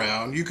be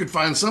around, you could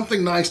find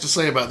something nice to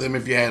say about them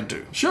if you had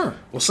to. Sure.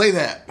 Well, say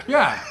that.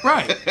 Yeah.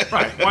 Right.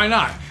 Why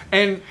not?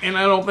 And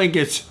I don't think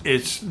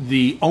it's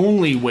the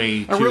only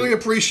way to. I really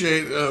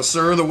appreciate,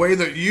 sir, the way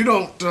that you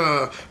don't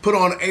put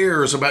on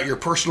airs about your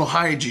personal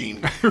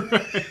hygiene.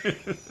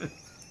 that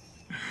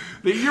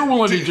you're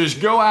willing to just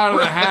go out of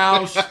the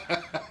house.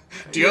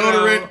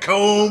 Deodorant,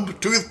 comb,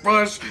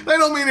 toothbrush, they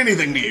don't mean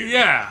anything to you.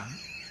 Yeah.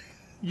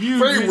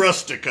 Very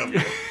rustic of you.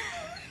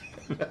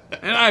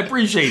 And I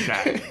appreciate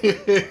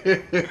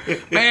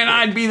that. Man,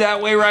 I'd be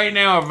that way right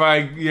now if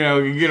I,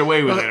 could get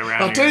away with it around here.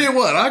 I'll tell you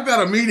what, I've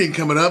got a meeting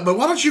coming up, but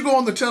why don't you go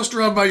on the test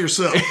drive by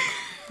yourself?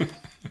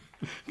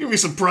 Give me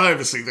some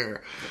privacy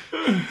there.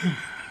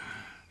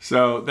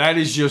 So that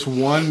is just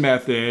one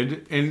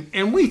method,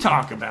 and we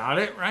talk about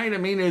it, right? I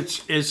mean,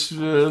 it's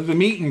the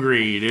meet and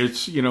greet.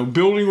 It's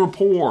building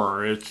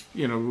rapport. It's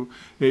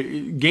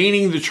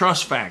gaining the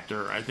trust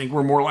factor. I think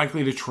we're more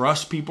likely to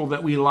trust people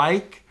that we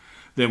like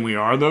than we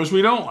are those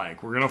we don't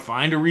like. We're going to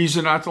find a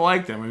reason not to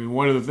like them. I mean,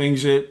 one of the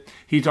things that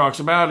he talks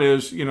about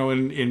is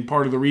in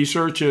part of the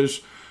research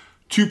is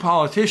two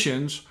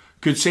politicians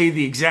could say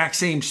the exact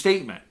same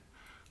statement,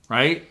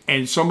 right?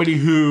 And somebody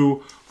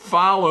who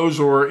follows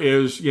or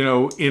is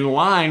in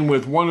line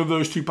with one of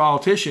those two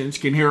politicians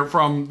can hear it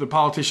from the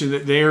politician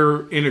that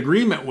they're in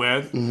agreement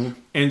with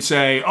and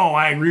say, oh,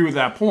 I agree with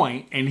that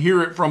point, and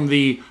hear it from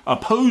the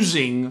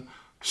opposing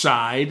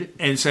side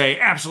and say,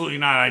 absolutely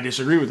not, I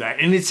disagree with that.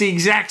 And it's the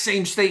exact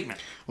same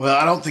statement. Well,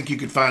 I don't think you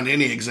could find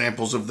any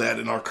examples of that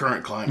in our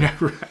current climate.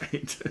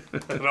 Right.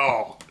 At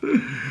all.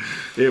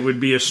 It would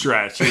be a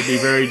stretch. It would be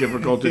very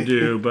difficult to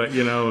do. But,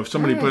 if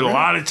somebody put a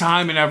lot of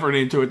time and effort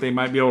into it, they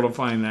might be able to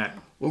find that.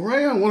 Well,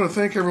 Ray, I want to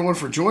thank everyone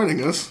for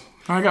joining us.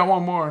 I got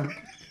one more.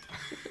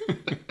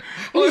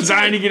 I'm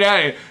dying to get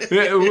out of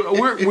here.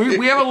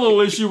 We have a little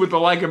issue with the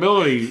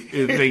likability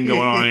thing going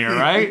on here,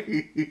 right?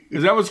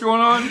 Is that what's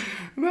going on?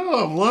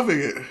 No, I'm loving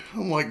it.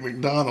 I'm like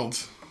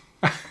McDonald's.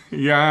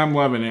 Yeah, I'm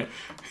loving it.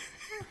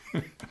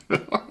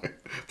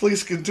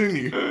 Please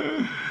continue.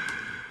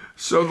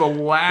 So the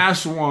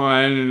last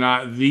one,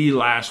 not the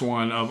last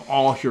one of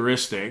all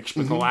heuristics,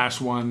 but the last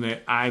one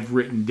that I've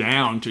written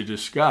down to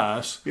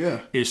discuss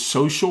is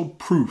social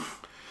proof.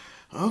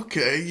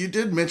 Okay, you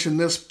did mention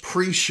this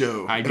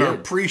pre-show. I did. In our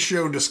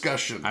pre-show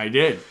discussion. I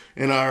did.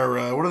 In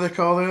our, what do they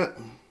call that?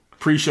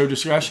 Pre-show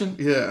discussion?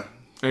 Yeah.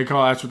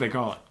 That's what they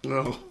call it.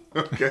 No.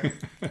 Okay.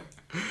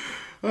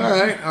 All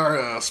right, our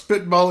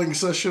spitballing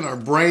session, our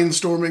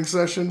brainstorming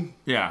session.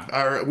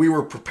 Yeah. We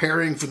were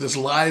preparing for this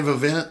live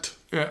event.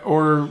 Yeah,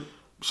 or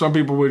some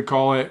people would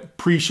call it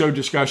pre-show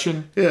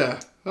discussion. Yeah.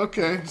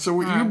 Okay.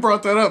 So you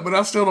brought that up, but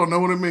I still don't know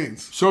what it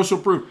means. Social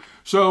proof.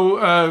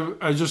 So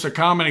just a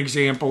common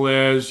example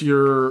is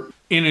you're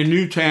in a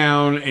new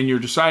town and you're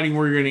deciding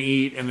where you're going to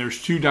eat, and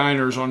there's two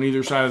diners on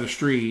either side of the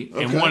street,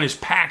 and one is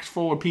packed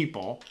full of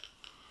people,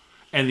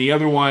 and the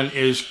other one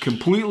is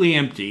completely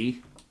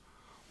empty.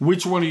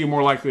 Which one are you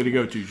more likely to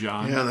go to,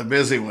 John? Yeah, the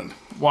busy one.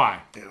 Why?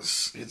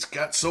 It's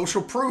got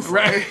social proof,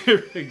 right?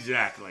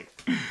 Exactly.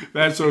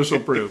 That's social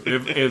proof.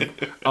 If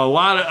a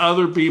lot of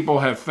other people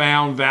have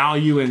found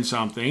value in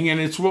something, and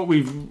it's what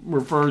we've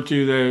referred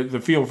to the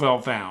feel,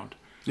 felt, found.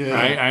 Yeah.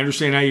 Right? I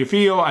understand how you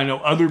feel. I know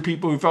other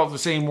people who felt the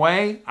same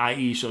way,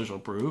 i.e. social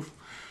proof.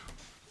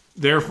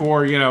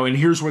 Therefore, and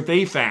here's what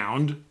they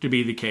found to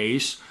be the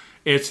case.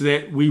 It's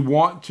that we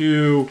want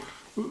to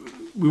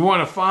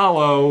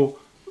follow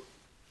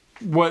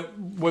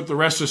what the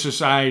rest of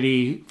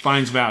society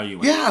finds value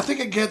in. Yeah, I think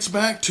it gets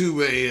back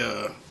to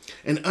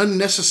an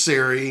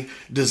unnecessary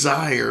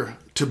desire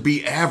to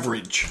be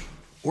average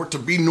or to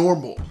be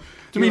normal.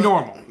 To be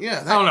normal.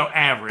 Yeah. I don't know,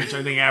 average.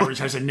 I think average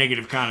has a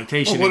negative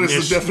connotation. Well, what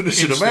is the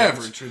definition of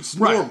average? It's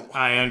normal. Right.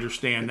 I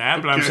understand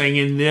that, but I'm saying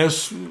in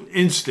this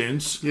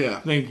instance, I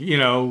think,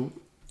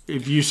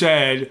 if you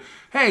said,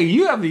 hey,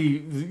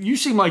 you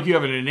seem like you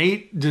have an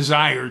innate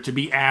desire to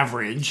be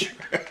average.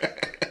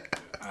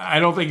 I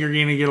don't think you're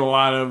going to get a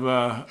lot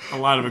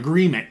of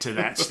agreement to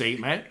that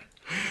statement.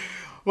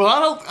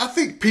 Well, I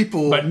think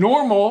people. But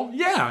normal,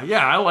 yeah,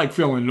 I like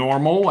feeling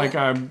normal, like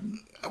I'm.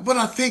 But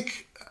I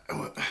think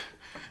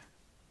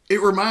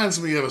it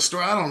reminds me of a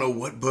story. I don't know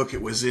what book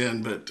it was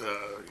in, but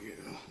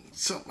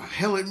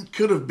it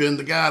could have been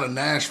the guy out of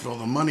Nashville,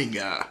 the money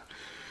guy.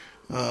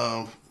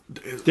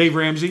 Dave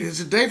Ramsey.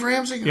 Is it Dave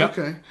Ramsey? Yep.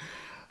 Okay,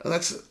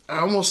 I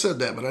almost said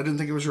that, but I didn't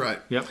think it was right.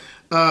 Yep.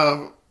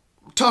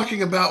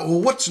 Talking about,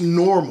 what's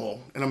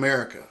normal in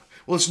America?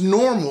 Well, it's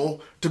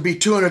normal to be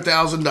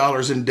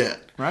 $200,000 in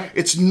debt. Right.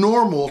 It's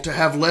normal to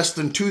have less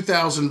than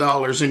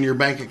 $2,000 in your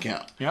bank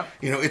account. Yep.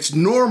 It's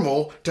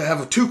normal to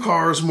have two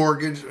cars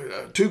mortgaged,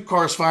 2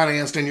 cars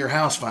financed, and your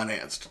house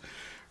financed.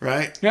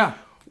 Right? Yeah.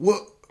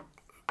 Well,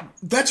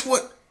 that's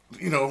what,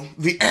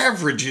 the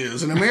average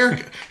is in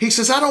America. He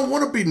says, I don't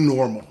want to be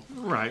normal.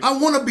 Right. I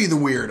want to be the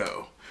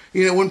weirdo.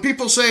 When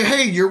people say,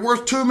 hey, you're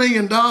worth $2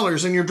 million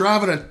and you're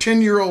driving a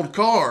 10-year-old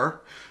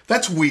car,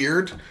 that's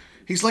weird.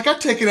 He's like, I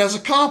take it as a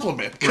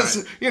compliment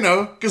because,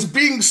 because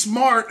being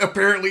smart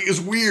apparently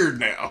is weird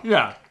now.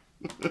 Yeah.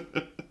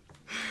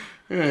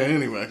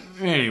 Anyway.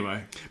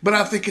 But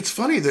I think it's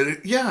funny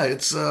that,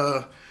 it's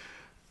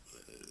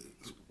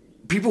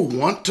people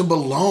want to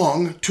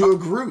belong to a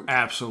group.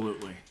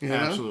 Absolutely.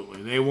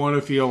 Absolutely. They want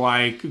to feel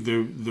like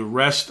the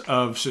rest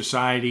of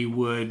society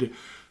would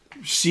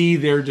see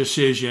their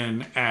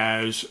decision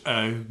as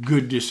a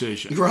good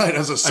decision. Right,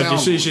 as a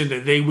decision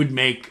that they would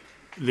make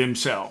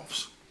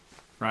themselves.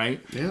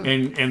 Right? Yeah.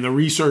 And the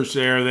research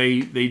there,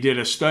 they did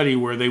a study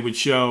where they would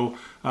show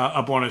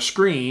up on a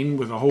screen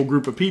with a whole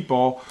group of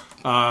people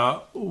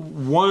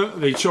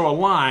they'd show a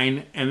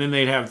line, and then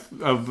they'd have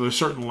of a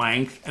certain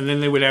length, and then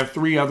they would have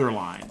 3 other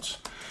lines,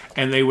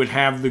 and they would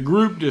have the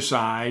group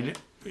decide,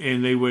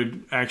 and they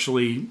would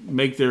actually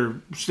make their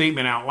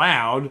statement out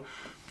loud,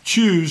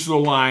 choose the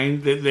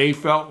line that they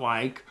felt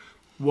like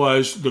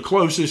was the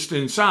closest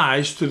in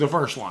size to the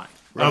first line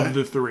of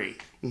the 3.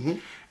 Mm-hmm.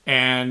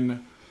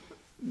 And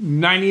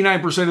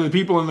 99% of the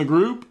people in the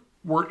group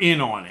were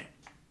in on it.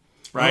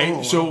 Right?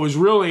 Oh. So it was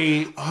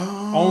really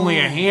only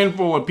a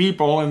handful of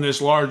people in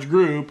this large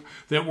group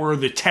that were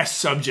the test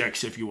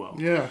subjects, if you will.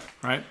 Yeah.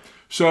 Right?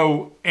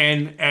 So,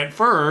 and at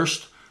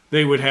first,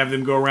 they would have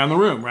them go around the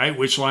room, right?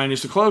 Which line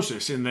is the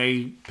closest? And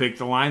they picked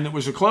the line that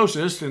was the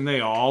closest, and they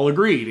all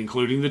agreed,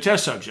 including the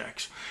test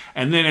subjects.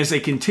 And then as they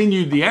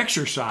continued the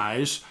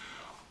exercise,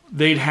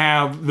 they'd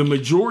have the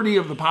majority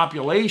of the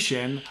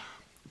population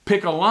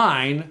pick a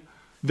line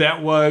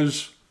that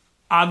was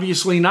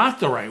obviously not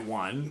the right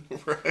one.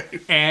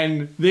 Right.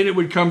 And then it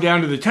would come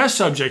down to the test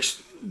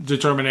subject's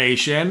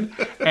determination,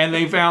 and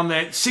they found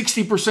that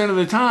 60% of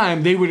the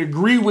time they would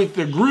agree with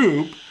the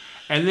group,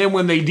 and then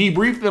when they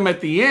debriefed them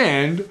at the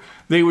end,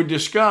 they would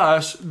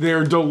discuss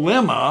their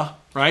dilemma,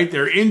 right,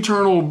 their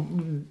internal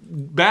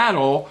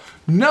battle,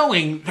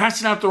 knowing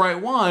that's not the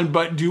right one,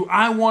 but do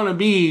I want to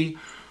be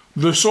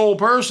the sole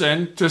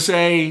person to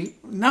say,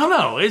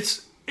 no,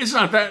 it's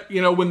not that,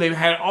 when they've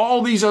had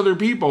all these other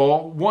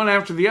people, one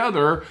after the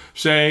other,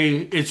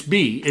 say, it's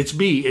B, it's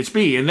B, it's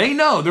B. And they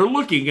know, they're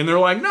looking, and they're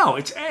like, no,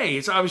 it's A,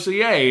 it's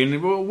obviously A.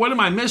 And well, what am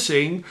I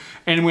missing?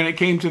 And when it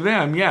came to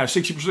them,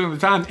 60% of the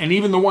time, and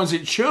even the ones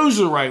that chose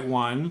the right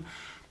one,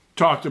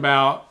 talked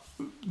about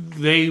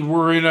they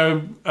were in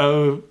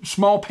a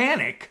small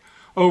panic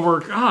over,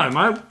 God,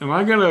 am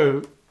I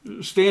going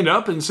to stand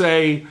up and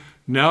say,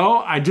 no,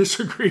 I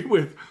disagree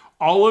with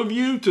all of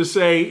you, to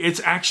say it's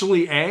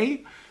actually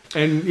A?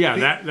 And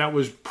that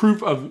was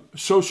proof of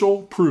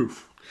social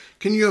proof.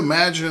 Can you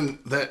imagine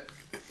that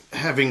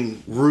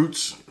having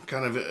roots,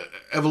 kind of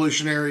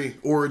evolutionary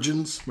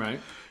origins? Right.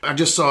 I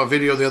just saw a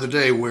video the other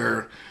day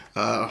where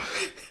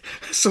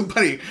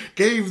somebody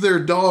gave their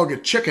dog a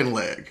chicken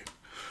leg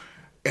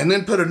and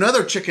then put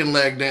another chicken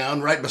leg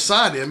down right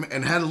beside him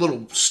and had a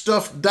little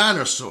stuffed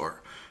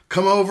dinosaur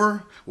come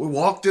over. We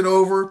walked it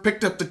over,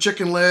 picked up the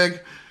chicken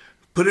leg,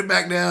 put it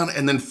back down,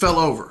 and then fell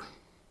over.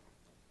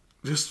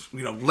 Just,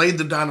 laid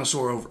the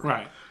dinosaur over.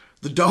 Right.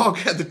 The dog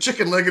had the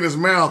chicken leg in his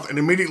mouth and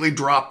immediately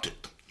dropped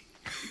it.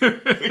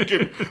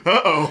 Thinking,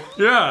 uh-oh.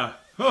 Yeah.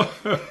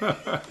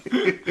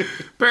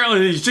 Apparently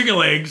these chicken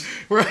legs,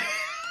 right,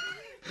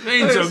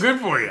 they ain't so good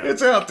for you.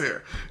 It's out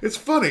there. It's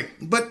funny.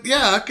 But,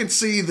 I can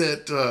see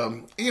that,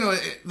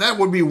 that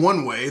would be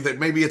one way, that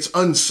maybe it's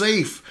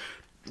unsafe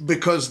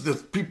because the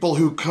people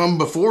who come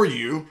before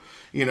you,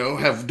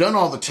 have done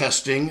all the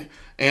testing,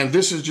 and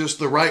this is just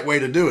the right way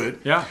to do it.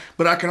 Yeah.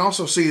 But I can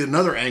also see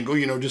another angle,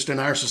 just in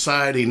our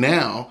society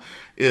now,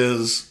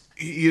 is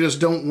you just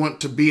don't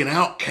want to be an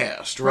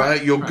outcast,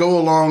 right? You'll go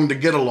along to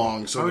get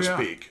along, so to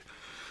speak.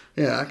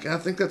 Yeah, I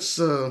think that's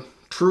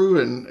true.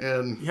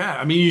 And yeah,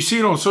 I mean, you see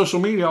it on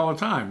social media all the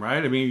time,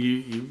 right? I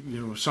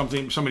mean,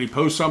 somebody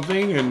posts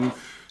something, and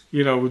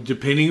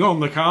depending on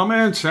the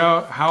comments,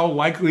 how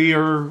likely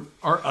are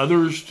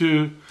others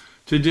to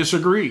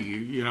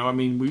disagree? I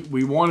mean,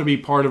 we want to be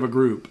part of a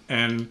group,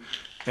 and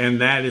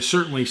that is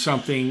certainly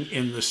something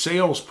in the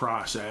sales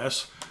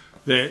process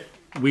that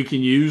we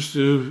can use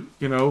to,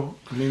 I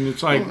mean,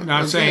 it's like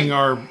not saying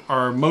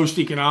our most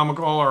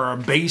economical or our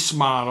base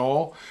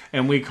model,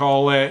 and we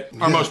call it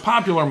our most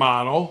popular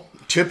model.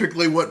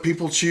 Typically what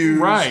people choose.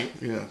 Right.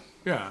 Yeah.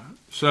 Yeah.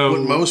 So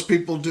what most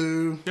people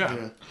do.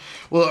 Yeah.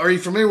 Well, are you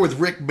familiar with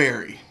Rick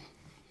Barry?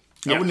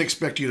 Yeah. I wouldn't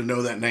expect you to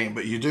know that name,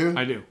 but you do?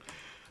 I do.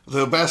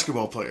 The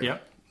basketball player.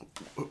 Yep.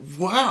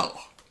 Wow.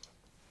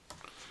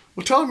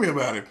 Well, tell me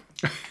about him.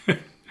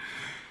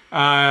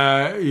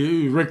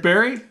 Rick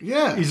Barry?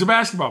 Yeah. He's a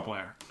basketball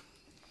player.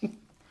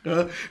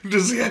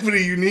 Does he have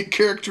any unique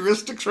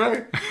characteristics,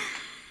 right?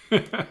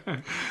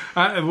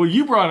 Well,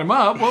 you brought him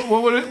up.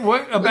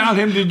 What about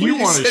him did you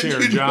want to share,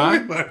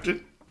 John?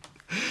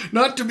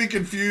 Not to be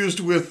confused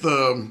with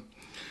the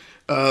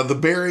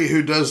Barry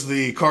who does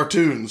the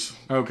cartoons.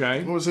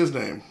 Okay. What was his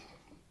name?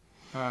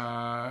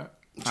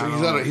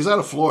 He's out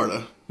of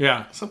Florida.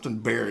 Yeah. Something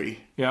Barry.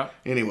 Yeah.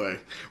 Anyway,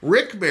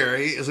 Rick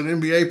Barry is an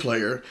NBA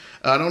player.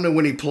 I don't know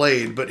when he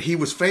played, but he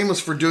was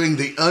famous for doing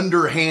the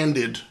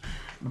underhanded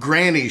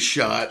granny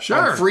shot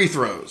on free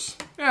throws.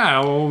 Yeah,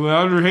 well, the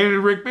underhanded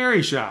Rick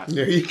Barry shot.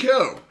 There you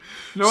go.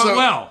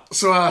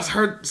 So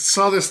I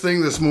saw this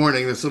thing this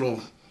morning, this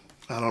little,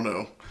 I don't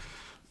know,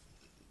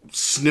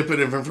 snippet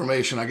of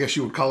information. I guess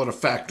you would call it a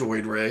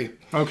factoid, Ray.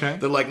 Okay.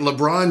 That like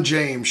LeBron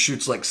James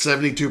shoots like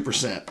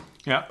 72%.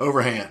 Yeah.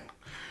 Overhand.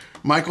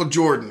 Michael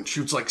Jordan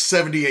shoots like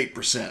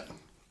 78%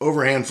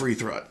 overhand free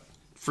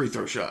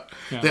throw shot.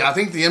 Yeah. I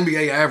think the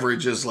NBA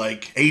average is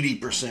like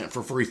 80%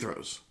 for free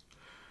throws.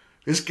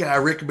 This guy,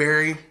 Rick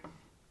Barry,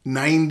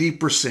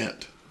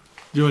 90%.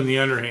 Doing the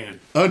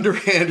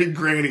underhanded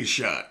granny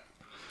shot.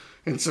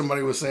 And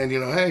somebody was saying,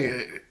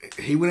 hey,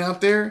 he went out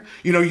there,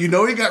 he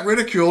got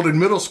ridiculed in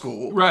middle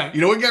school. Right.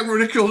 He got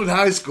ridiculed in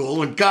high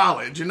school and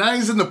college, and now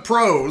he's in the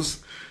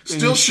pros,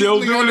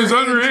 still doing his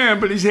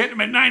underhand, but he's hitting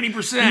him at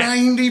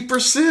 90%.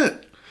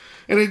 90%.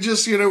 And it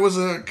just, was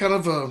a kind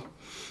of a,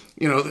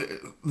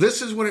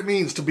 this is what it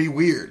means to be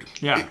weird.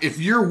 Yeah. If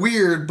you're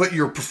weird, but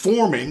you're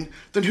performing,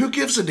 then who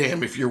gives a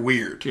damn if you're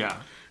weird?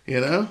 Yeah.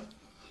 Anyway.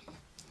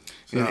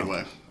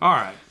 All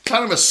right.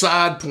 Kind of a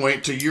side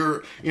point to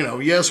your,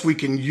 yes, we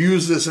can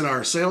use this in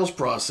our sales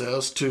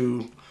process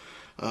to,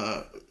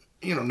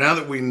 now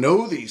that we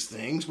know these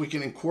things, we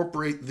can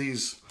incorporate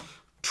these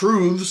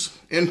truths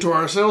into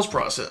our sales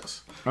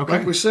process. Okay.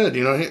 Like we said,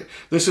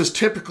 this is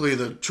typically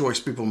the choice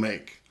people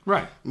make.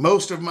 Right.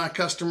 Most of my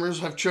customers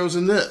have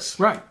chosen this.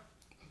 Right.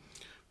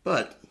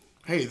 But,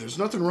 hey, there's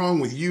nothing wrong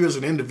with you as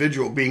an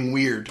individual being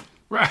weird.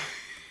 Right.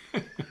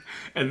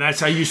 And that's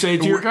how you say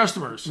it to your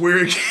customers.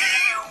 Wearing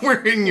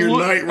your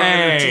Knight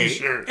Rider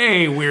t-shirt.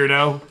 Hey,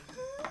 weirdo.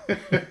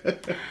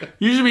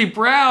 You should be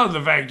proud of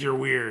the fact you're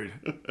weird,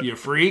 you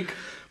freak.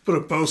 Put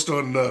a post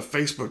on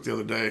Facebook the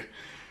other day.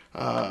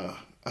 I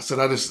said,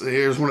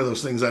 here's one of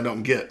those things I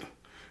don't get.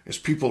 Is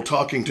people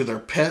talking to their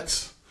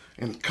pets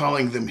and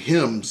calling them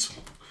Hims.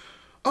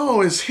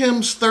 Oh, is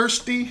Hims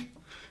thirsty?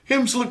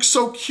 Hims look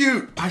so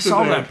cute. I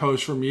saw that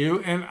post from you,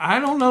 and I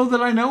don't know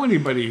that I know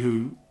anybody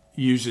who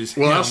uses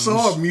Hims. Well, I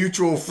saw a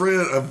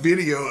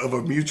video of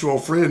a mutual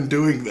friend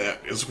doing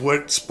that is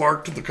what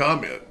sparked the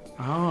comment.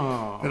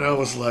 Oh. And I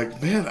was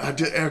like, man,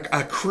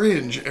 I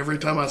cringe every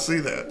time I see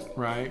that.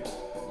 Right.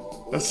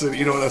 I said,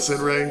 you know what I said,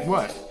 Ray?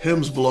 What?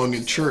 Hims belong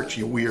in church,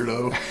 you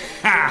weirdo.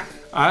 Ha!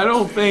 I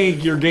don't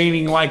think you're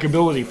gaining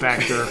likability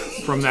factor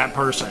from that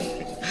person.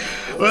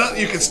 Well,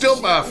 you can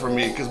still buy from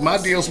me because my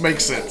deals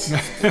make sense.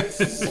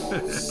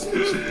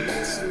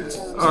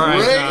 All right,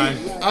 Ray,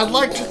 I'd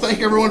like to thank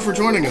everyone for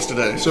joining us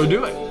today. So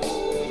do it.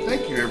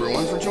 Thank you,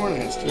 everyone, for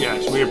joining us today.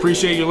 Yes, we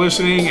appreciate you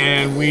listening,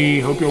 and we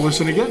hope you'll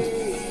listen again.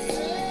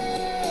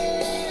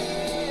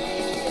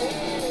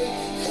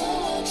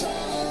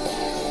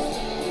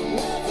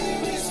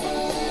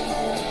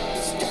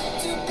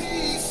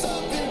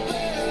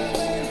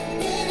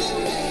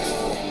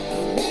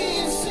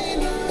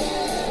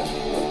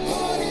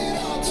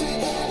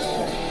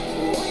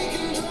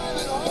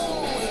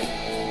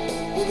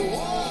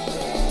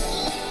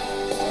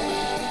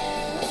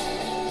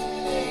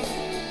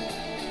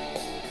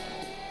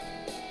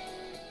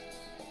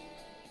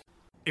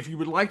 If you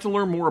would like to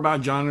learn more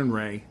about John and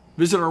Ray,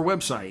 visit our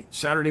website,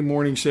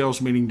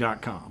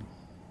 SaturdayMorningSalesMeeting.com,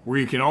 where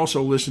you can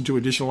also listen to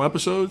additional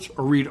episodes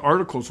or read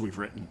articles we've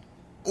written.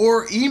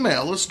 Or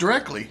email us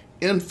directly,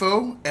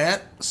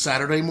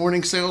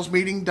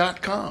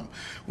 info@SaturdayMorningSalesMeeting.com.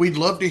 We'd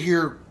love to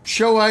hear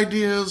show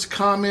ideas,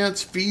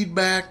 comments,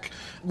 feedback.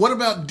 What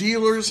about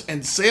dealers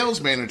and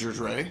sales managers,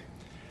 Ray?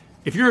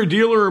 If you're a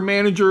dealer or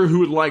manager who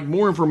would like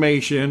more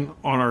information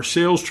on our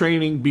sales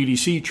training,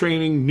 BDC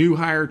training, new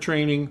hire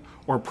training,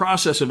 or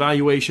process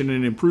evaluation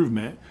and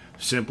improvement,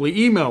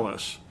 simply email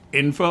us,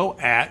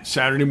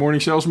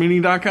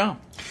 info@SaturdayMorningSalesMeeting.com.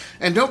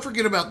 And don't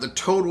forget about the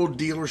total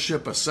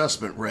dealership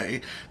assessment,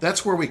 Ray.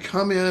 That's where we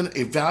come in,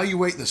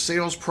 evaluate the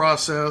sales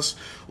process,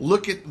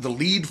 look at the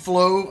lead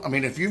flow. I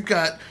mean, if you've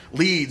got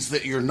leads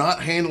that you're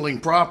not handling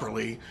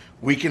properly,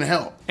 we can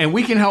help. And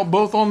we can help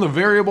both on the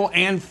variable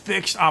and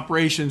fixed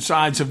operation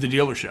sides of the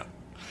dealership.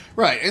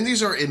 Right, and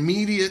these are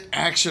immediate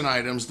action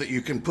items that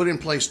you can put in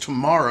place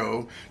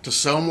tomorrow to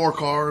sell more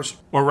cars.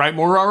 Or write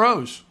more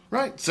ROs.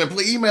 Right,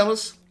 simply email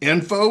us,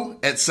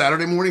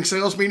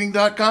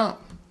 info@SaturdayMorningSalesMeeting.com.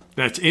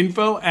 That's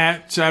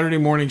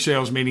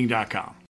info@SaturdayMorningSalesMeeting.com.